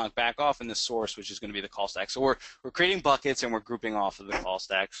be spin lock backoff, and the source, which is going to be the call stack. So we're creating buckets and we're grouping off of the call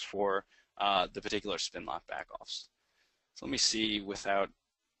stacks for the particular spin lock backoffs. So let me see without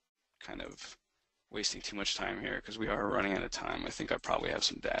kind of wasting too much time here, because we are running out of time. I think I probably have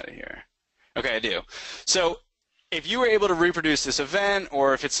some data here. Okay, I do. So if you were able to reproduce this event,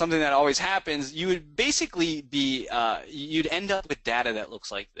 or if it's something that always happens, you would basically be, you'd end up with data that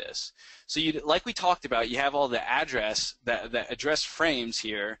looks like this. So like we talked about, you have all the address frames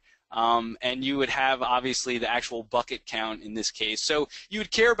here, and you would have obviously the actual bucket count in this case. So you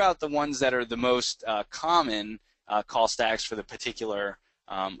would care about the ones that are the most common call stacks for the particular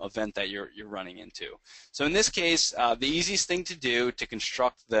event that you're running into. So in this case, the easiest thing to do to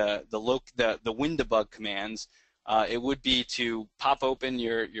construct the WinDebug commands, it would be to pop open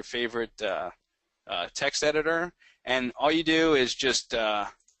your favorite text editor, and all you do is just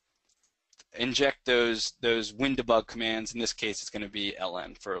inject those WinDebug commands. In this case, it's going to be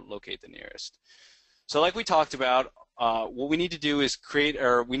ln for locate the nearest. So like we talked about, what we need to do is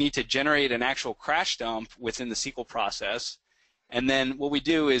we need to generate an actual crash dump within the SQL process. And then what we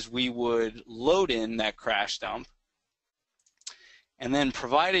do is we would load in that crash dump. And then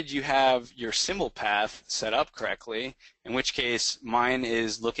provided you have your symbol path set up correctly, in which case mine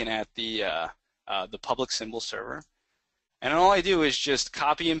is looking at the public symbol server. And all I do is just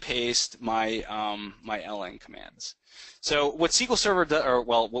copy and paste my my ln commands. So what SQL Server does, or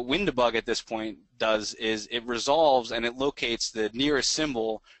well, what WinDebug at this point does is it resolves and it locates the nearest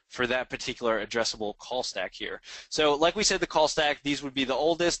symbol for that particular addressable call stack here. So like we said, the call stack, these would be the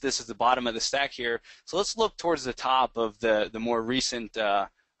oldest. This is the bottom of the stack here. So let's look towards the top of the more recent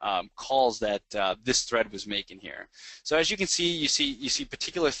calls that this thread was making here. So as you can see, you see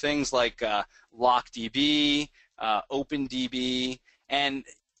particular things like LockDB, OpenDB, and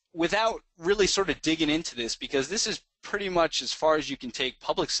without really sort of digging into this, because this is pretty much as far as you can take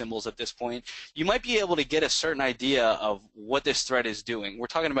public symbols at this point, you might be able to get a certain idea of what this thread is doing. We're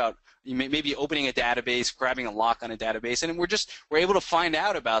talking about maybe opening a database, grabbing a lock on a database, and we're able to find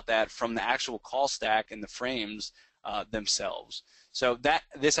out about that from the actual call stack and the frames themselves. So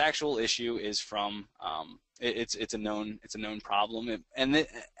this actual issue is from it's a known problem, and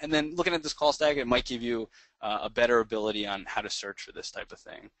then looking at this call stack, it might give you a better ability on how to search for this type of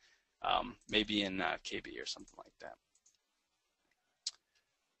thing, maybe in KB or something like that.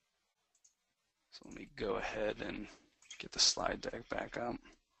 So let me go ahead and get the slide deck back up.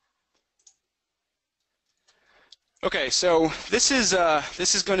 Okay, so this is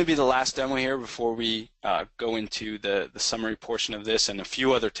going to be the last demo here before we go into the summary portion of this and a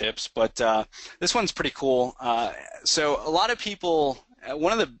few other tips. But this one's pretty cool. So a lot of people,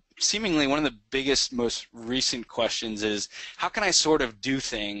 seemingly one of the biggest, most recent questions is, how can I sort of do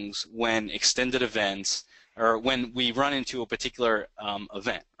things when extended events, or when we run into a particular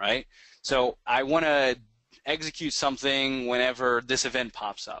event, right? So I want to execute something whenever this event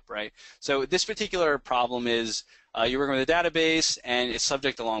pops up, right? So this particular problem is you're working with a database and it's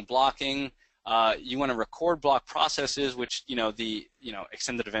subject to long blocking. You want to record block processes, which the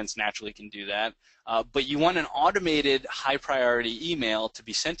extended events naturally can do that. But you want an automated high priority email to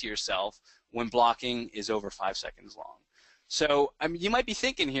be sent to yourself when blocking is over 5 seconds long. So I mean, you might be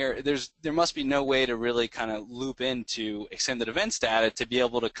thinking here, there must be no way to really kind of loop into extended events data to be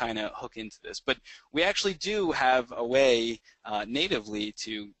able to kind of hook into this. But we actually do have a way natively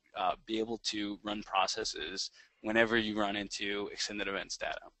to be able to run processes whenever you run into extended events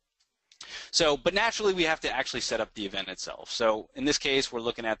data. So, but naturally we have to actually set up the event itself. So in this case, we're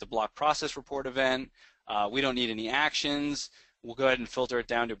looking at the block process report event. We don't need any actions. We'll go ahead and filter it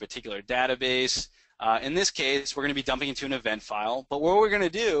down to a particular database. In this case, we're going to be dumping into an event file, but what we're going to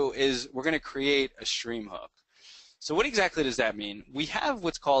do is we're going to create a stream hook. So what exactly does that mean? We have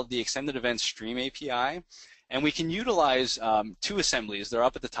what's called the Extended Event Stream API, and we can utilize two assemblies. They're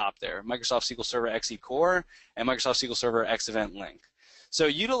up at the top there, Microsoft SQL Server XE Core and Microsoft SQL Server X Event Link. So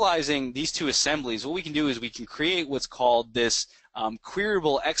utilizing these two assemblies, what we can do is we can create what's called this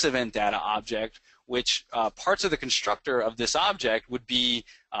queryable X Event data object, which parts of the constructor of this object would be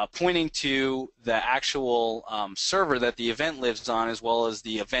pointing to the actual server that the event lives on, as well as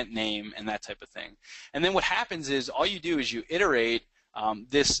the event name and that type of thing. And then what happens is all you do is you iterate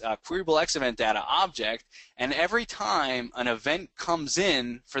this queryable X event data object, and every time an event comes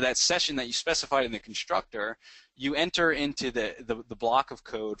in for that session that you specified in the constructor, you enter into the block of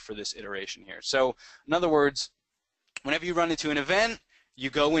code for this iteration here. So in other words, whenever you run into an event, you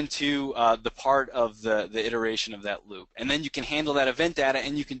go into the part of the iteration of that loop, and then you can handle that event data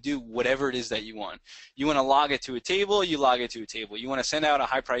and you can do whatever it is that you want. You want to log it to a table, you log it to a table. You want to send out a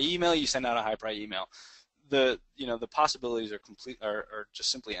high priority email, you send out a high priority email. The possibilities are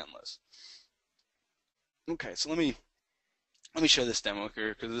just simply endless. Okay, so let me show this demo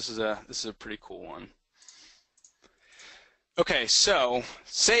here, because this is a pretty cool one. Okay, so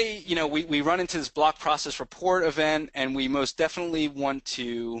say we run into this block process report event, and we most definitely want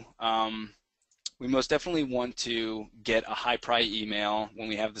to get a high priority email when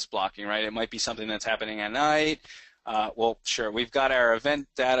we have this blocking, right? It might be something that's happening at night. Well, sure, we've got our event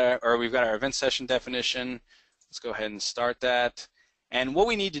data, or we've got our event session definition. Let's go ahead and start that. And what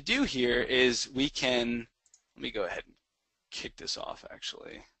we need to do here is let me go ahead and kick this off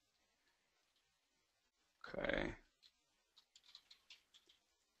actually. Okay.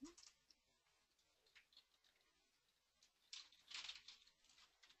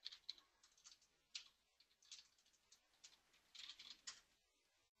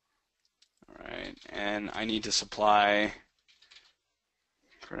 All right, and I need to supply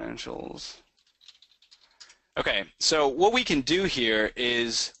credentials. Okay, so what we can do here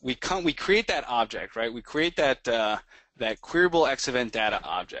is we create that object, right? We create that that queryable X event data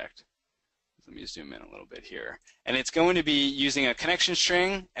object. Let me zoom in a little bit here. And it's going to be using a connection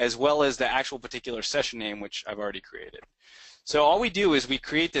string as well as the actual particular session name, which I've already created. So all we do is we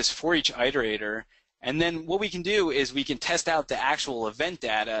create this for each iterator, and then what we can do is we can test out the actual event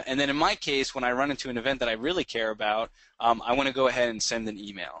data. And then in my case, when I run into an event that I really care about, I want to go ahead and send an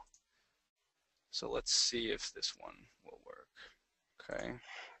email. So let's see if this one will work. Okay.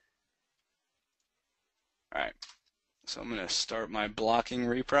 All right. So I'm going to start my blocking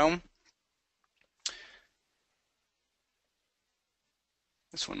repro.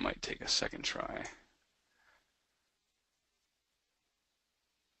 This one might take a second try.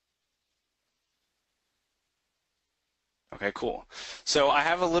 Okay, cool. So I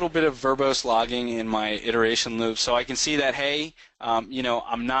have a little bit of verbose logging in my iteration loop, so I can see that, hey, you know,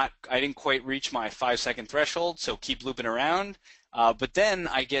 I didn't quite reach my 5-second threshold, so keep looping around. But then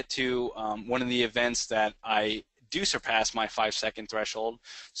I get to one of the events that I do surpass my 5-second threshold,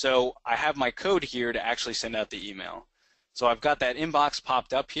 so I have my code here to actually send out the email. So I've got that inbox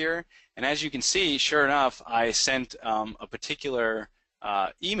popped up here, and as you can see, sure enough, I sent a particular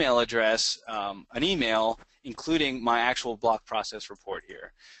email address, an email, including my actual block process report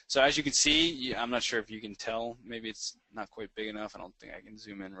here. So as you can see, I'm not sure if you can tell, maybe it's not quite big enough. I don't think I can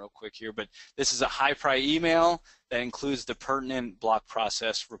zoom in real quick here, but this is a high priority email that includes the pertinent block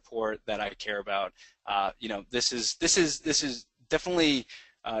process report that I care about. You know, this is definitely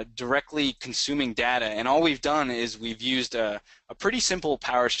directly consuming data, and all we've done is we've used a pretty simple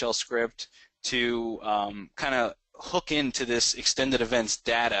PowerShell script to kind of hook into this extended events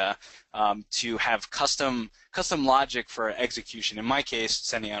data to have custom logic for execution. In my case,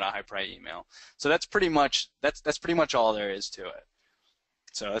 sending out a high priority email. So that's pretty much all there is to it.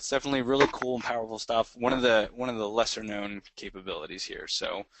 So that's definitely really cool and powerful stuff. One of the lesser known capabilities here.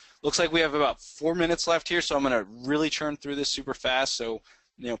 So looks like we have about 4 minutes left here. So I'm going to really churn through this super fast. So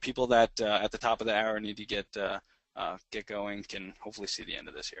you know, people that at the top of the hour need to get going can hopefully see the end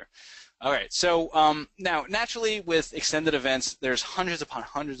of this here. All right, so now naturally with extended events, there's hundreds upon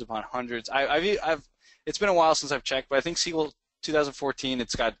hundreds upon hundreds. It's been a while since I've checked, but I think SQL 2014,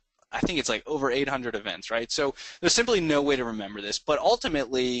 I think it's like over 800 events, right? So there's simply no way to remember this, but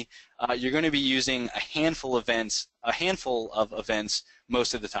ultimately you're going to be using a handful of events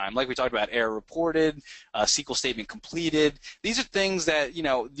most of the time. Like we talked about, error reported, SQL statement completed. These are things that, you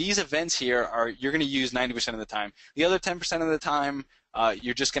know, these events here you're going to use 90% of the time. The other 10% of the time,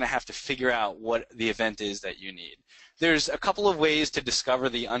 you're just going to have to figure out what the event is that you need. There's a couple of ways to discover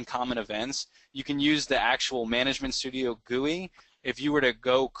the uncommon events. You can use the actual Management Studio GUI. If you were to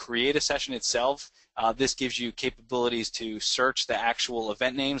go create a session itself, this gives you capabilities to search the actual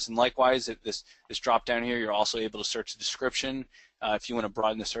event names, and likewise, this drop down here, you're also able to search the description if you want to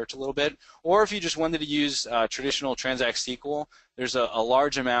broaden the search a little bit. Or if you just wanted to use traditional Transact SQL, there's a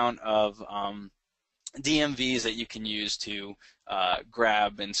large amount of DMVs that you can use to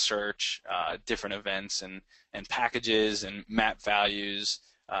grab and search different events and packages and map values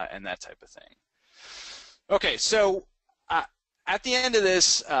and that type of thing. Okay, so at the end of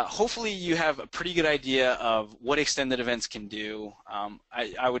this, hopefully you have a pretty good idea of what extended events can do.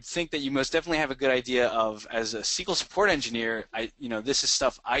 I would think that you most definitely have a good idea of, as a SQL support engineer, this is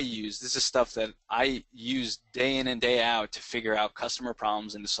stuff I use. This is stuff that I use day in and day out to figure out customer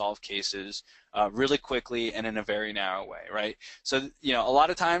problems and to solve cases really quickly and in a very narrow way, right? So, you know, a lot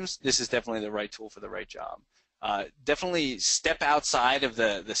of times this is definitely the right tool for the right job. Definitely step outside of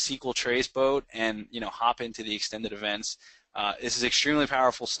the SQL trace boat and, you know, hop into the extended events. This is extremely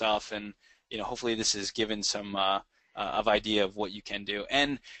powerful stuff, and you know, hopefully this has given some of idea of what you can do.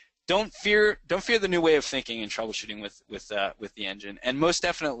 And don't fear the new way of thinking and troubleshooting with the engine. And most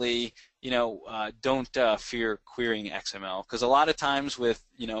definitely, you know, don't fear querying XML, because a lot of times with,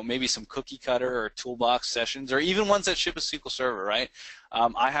 you know, maybe some cookie cutter or toolbox sessions, or even ones that ship a SQL Server, right?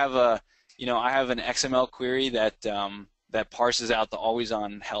 I have an XML query that that parses out the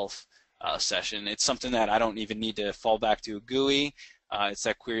always-on health session. It's something that I don't even need to fall back to a GUI. It's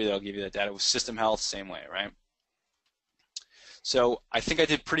that query that'll give you the data. With system health, same way, right? So I think I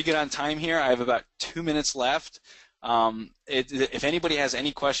did pretty good on time here. I have about 2 minutes left. If anybody has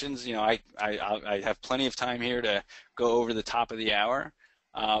any questions, you know, I have plenty of time here to go over the top of the hour.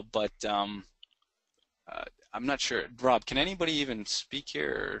 But I'm not sure. Rob, can anybody even speak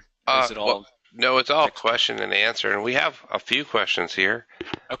here? Or is it all? Well, no, it's all question and answer, and we have a few questions here.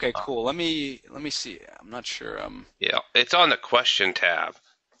 Okay, cool. Let me see. I'm not sure. Yeah, it's on the question tab.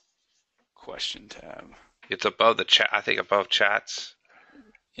 Question tab. It's above the chat. I think above chats.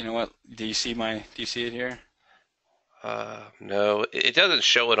 You know what? Do you see it here? No, it doesn't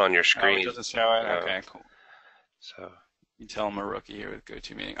show it on your Oh, it screen. doesn't show it? No. Okay, cool. So You tell I'm a rookie here with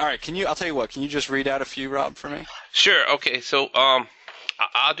GoToMeeting. All right, I'll tell you what, can you just read out a few, Rob, for me? sure. Okay. So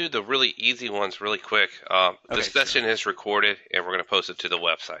I'll do the really easy ones really quick. The Okay, sure. session is recorded, and we're going to post it to the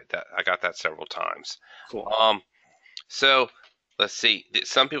website. That I got that several times. Cool. So let's see.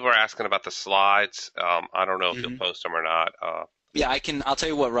 Some people are asking about the slides. I don't know if you'll hmm post them or not. Yeah, I can. I'll tell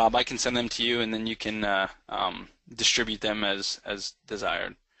you what, Rob. I can send them to you, and then you can distribute them as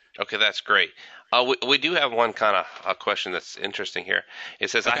desired. Okay, that's great. We do have one kind of question that's interesting here. It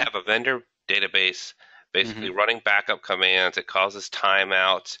says, I Okay. have a vendor database basically hmm running backup commands. It causes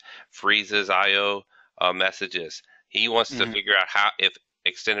timeouts, freezes IO messages. He wants to hmm figure out how if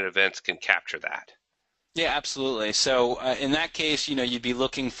extended events can capture that. Yeah, absolutely. So in that case, you'd be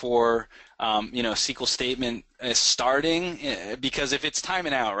looking for SQL statement starting because if it's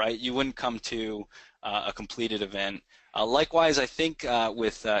timing out, right, you wouldn't come to a completed event. Likewise, I think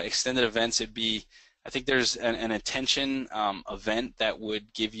with extended events, I think there's an attention event that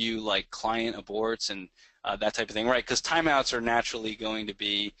would give you like client aborts and that type of thing, right? Because timeouts are naturally going to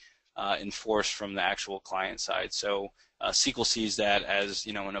be enforced from the actual client side. So SQL sees that as,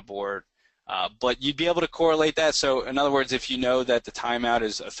 an abort. But you'd be able to correlate that. So in other words, if you know that the timeout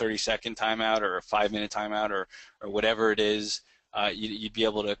is a 30-second timeout or a 5-minute timeout or whatever it is, you'd be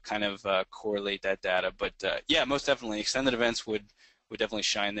able to kind of correlate that data. But yeah, most definitely, extended events would definitely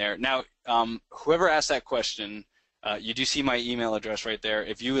shine there. Now, whoever asked that question, you do see my email address right there.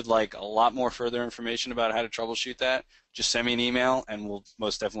 If you would like a lot more further information about how to troubleshoot that, just send me an email and we'll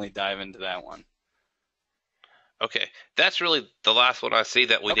most definitely dive into that one. Okay, that's really the last one I see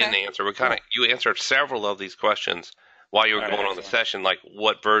that we didn't Okay, answer. We kind of cool. you answered several of these questions while you were All right, going on the excellent. session, like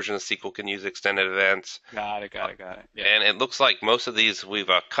what version of SQL can use extended events. Got it, Uh, got it, got it. Yeah, and it looks like most of these we've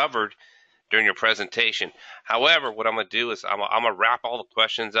covered during your presentation. However, what I'm going to do is I'm going to wrap all the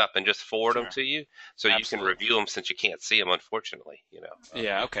questions up and just forward them sure. to you so you can Absolutely. review them since you can't see them, unfortunately.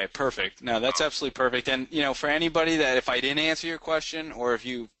 Yeah, okay, perfect. No, that's absolutely perfect. And, for anybody that if I didn't answer your question or if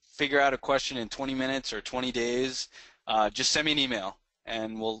you figure out a question in 20 minutes or 20 days, just send me an email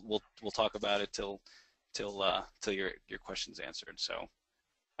and we'll talk about it till your question's answered. So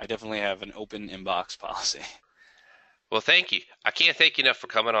I definitely have an open inbox policy. Well, thank you. I can't thank you enough for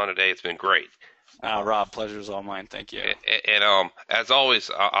coming on today. It's been great. Rob, pleasure is all mine. Thank you. And as always,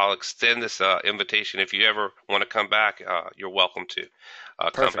 I'll extend this invitation. If you ever want to come back, you're welcome to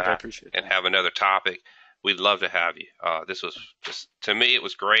come Perfect. I back appreciate and that. have another topic. We'd love to have you. This was just to me, it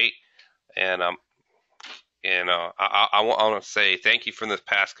was great, and I want to say thank you from this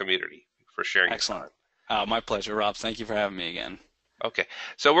past community for sharing your Excellent. time. My pleasure, Rob. Thank you for having me again. Okay,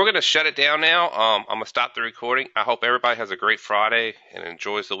 so we're going to shut it down now. I'm going to stop the recording. I hope everybody has a great Friday and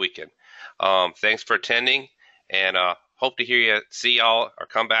enjoys the weekend. Thanks for attending, and hope to see y'all or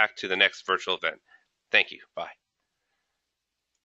come back to the next virtual event. Thank you. Bye.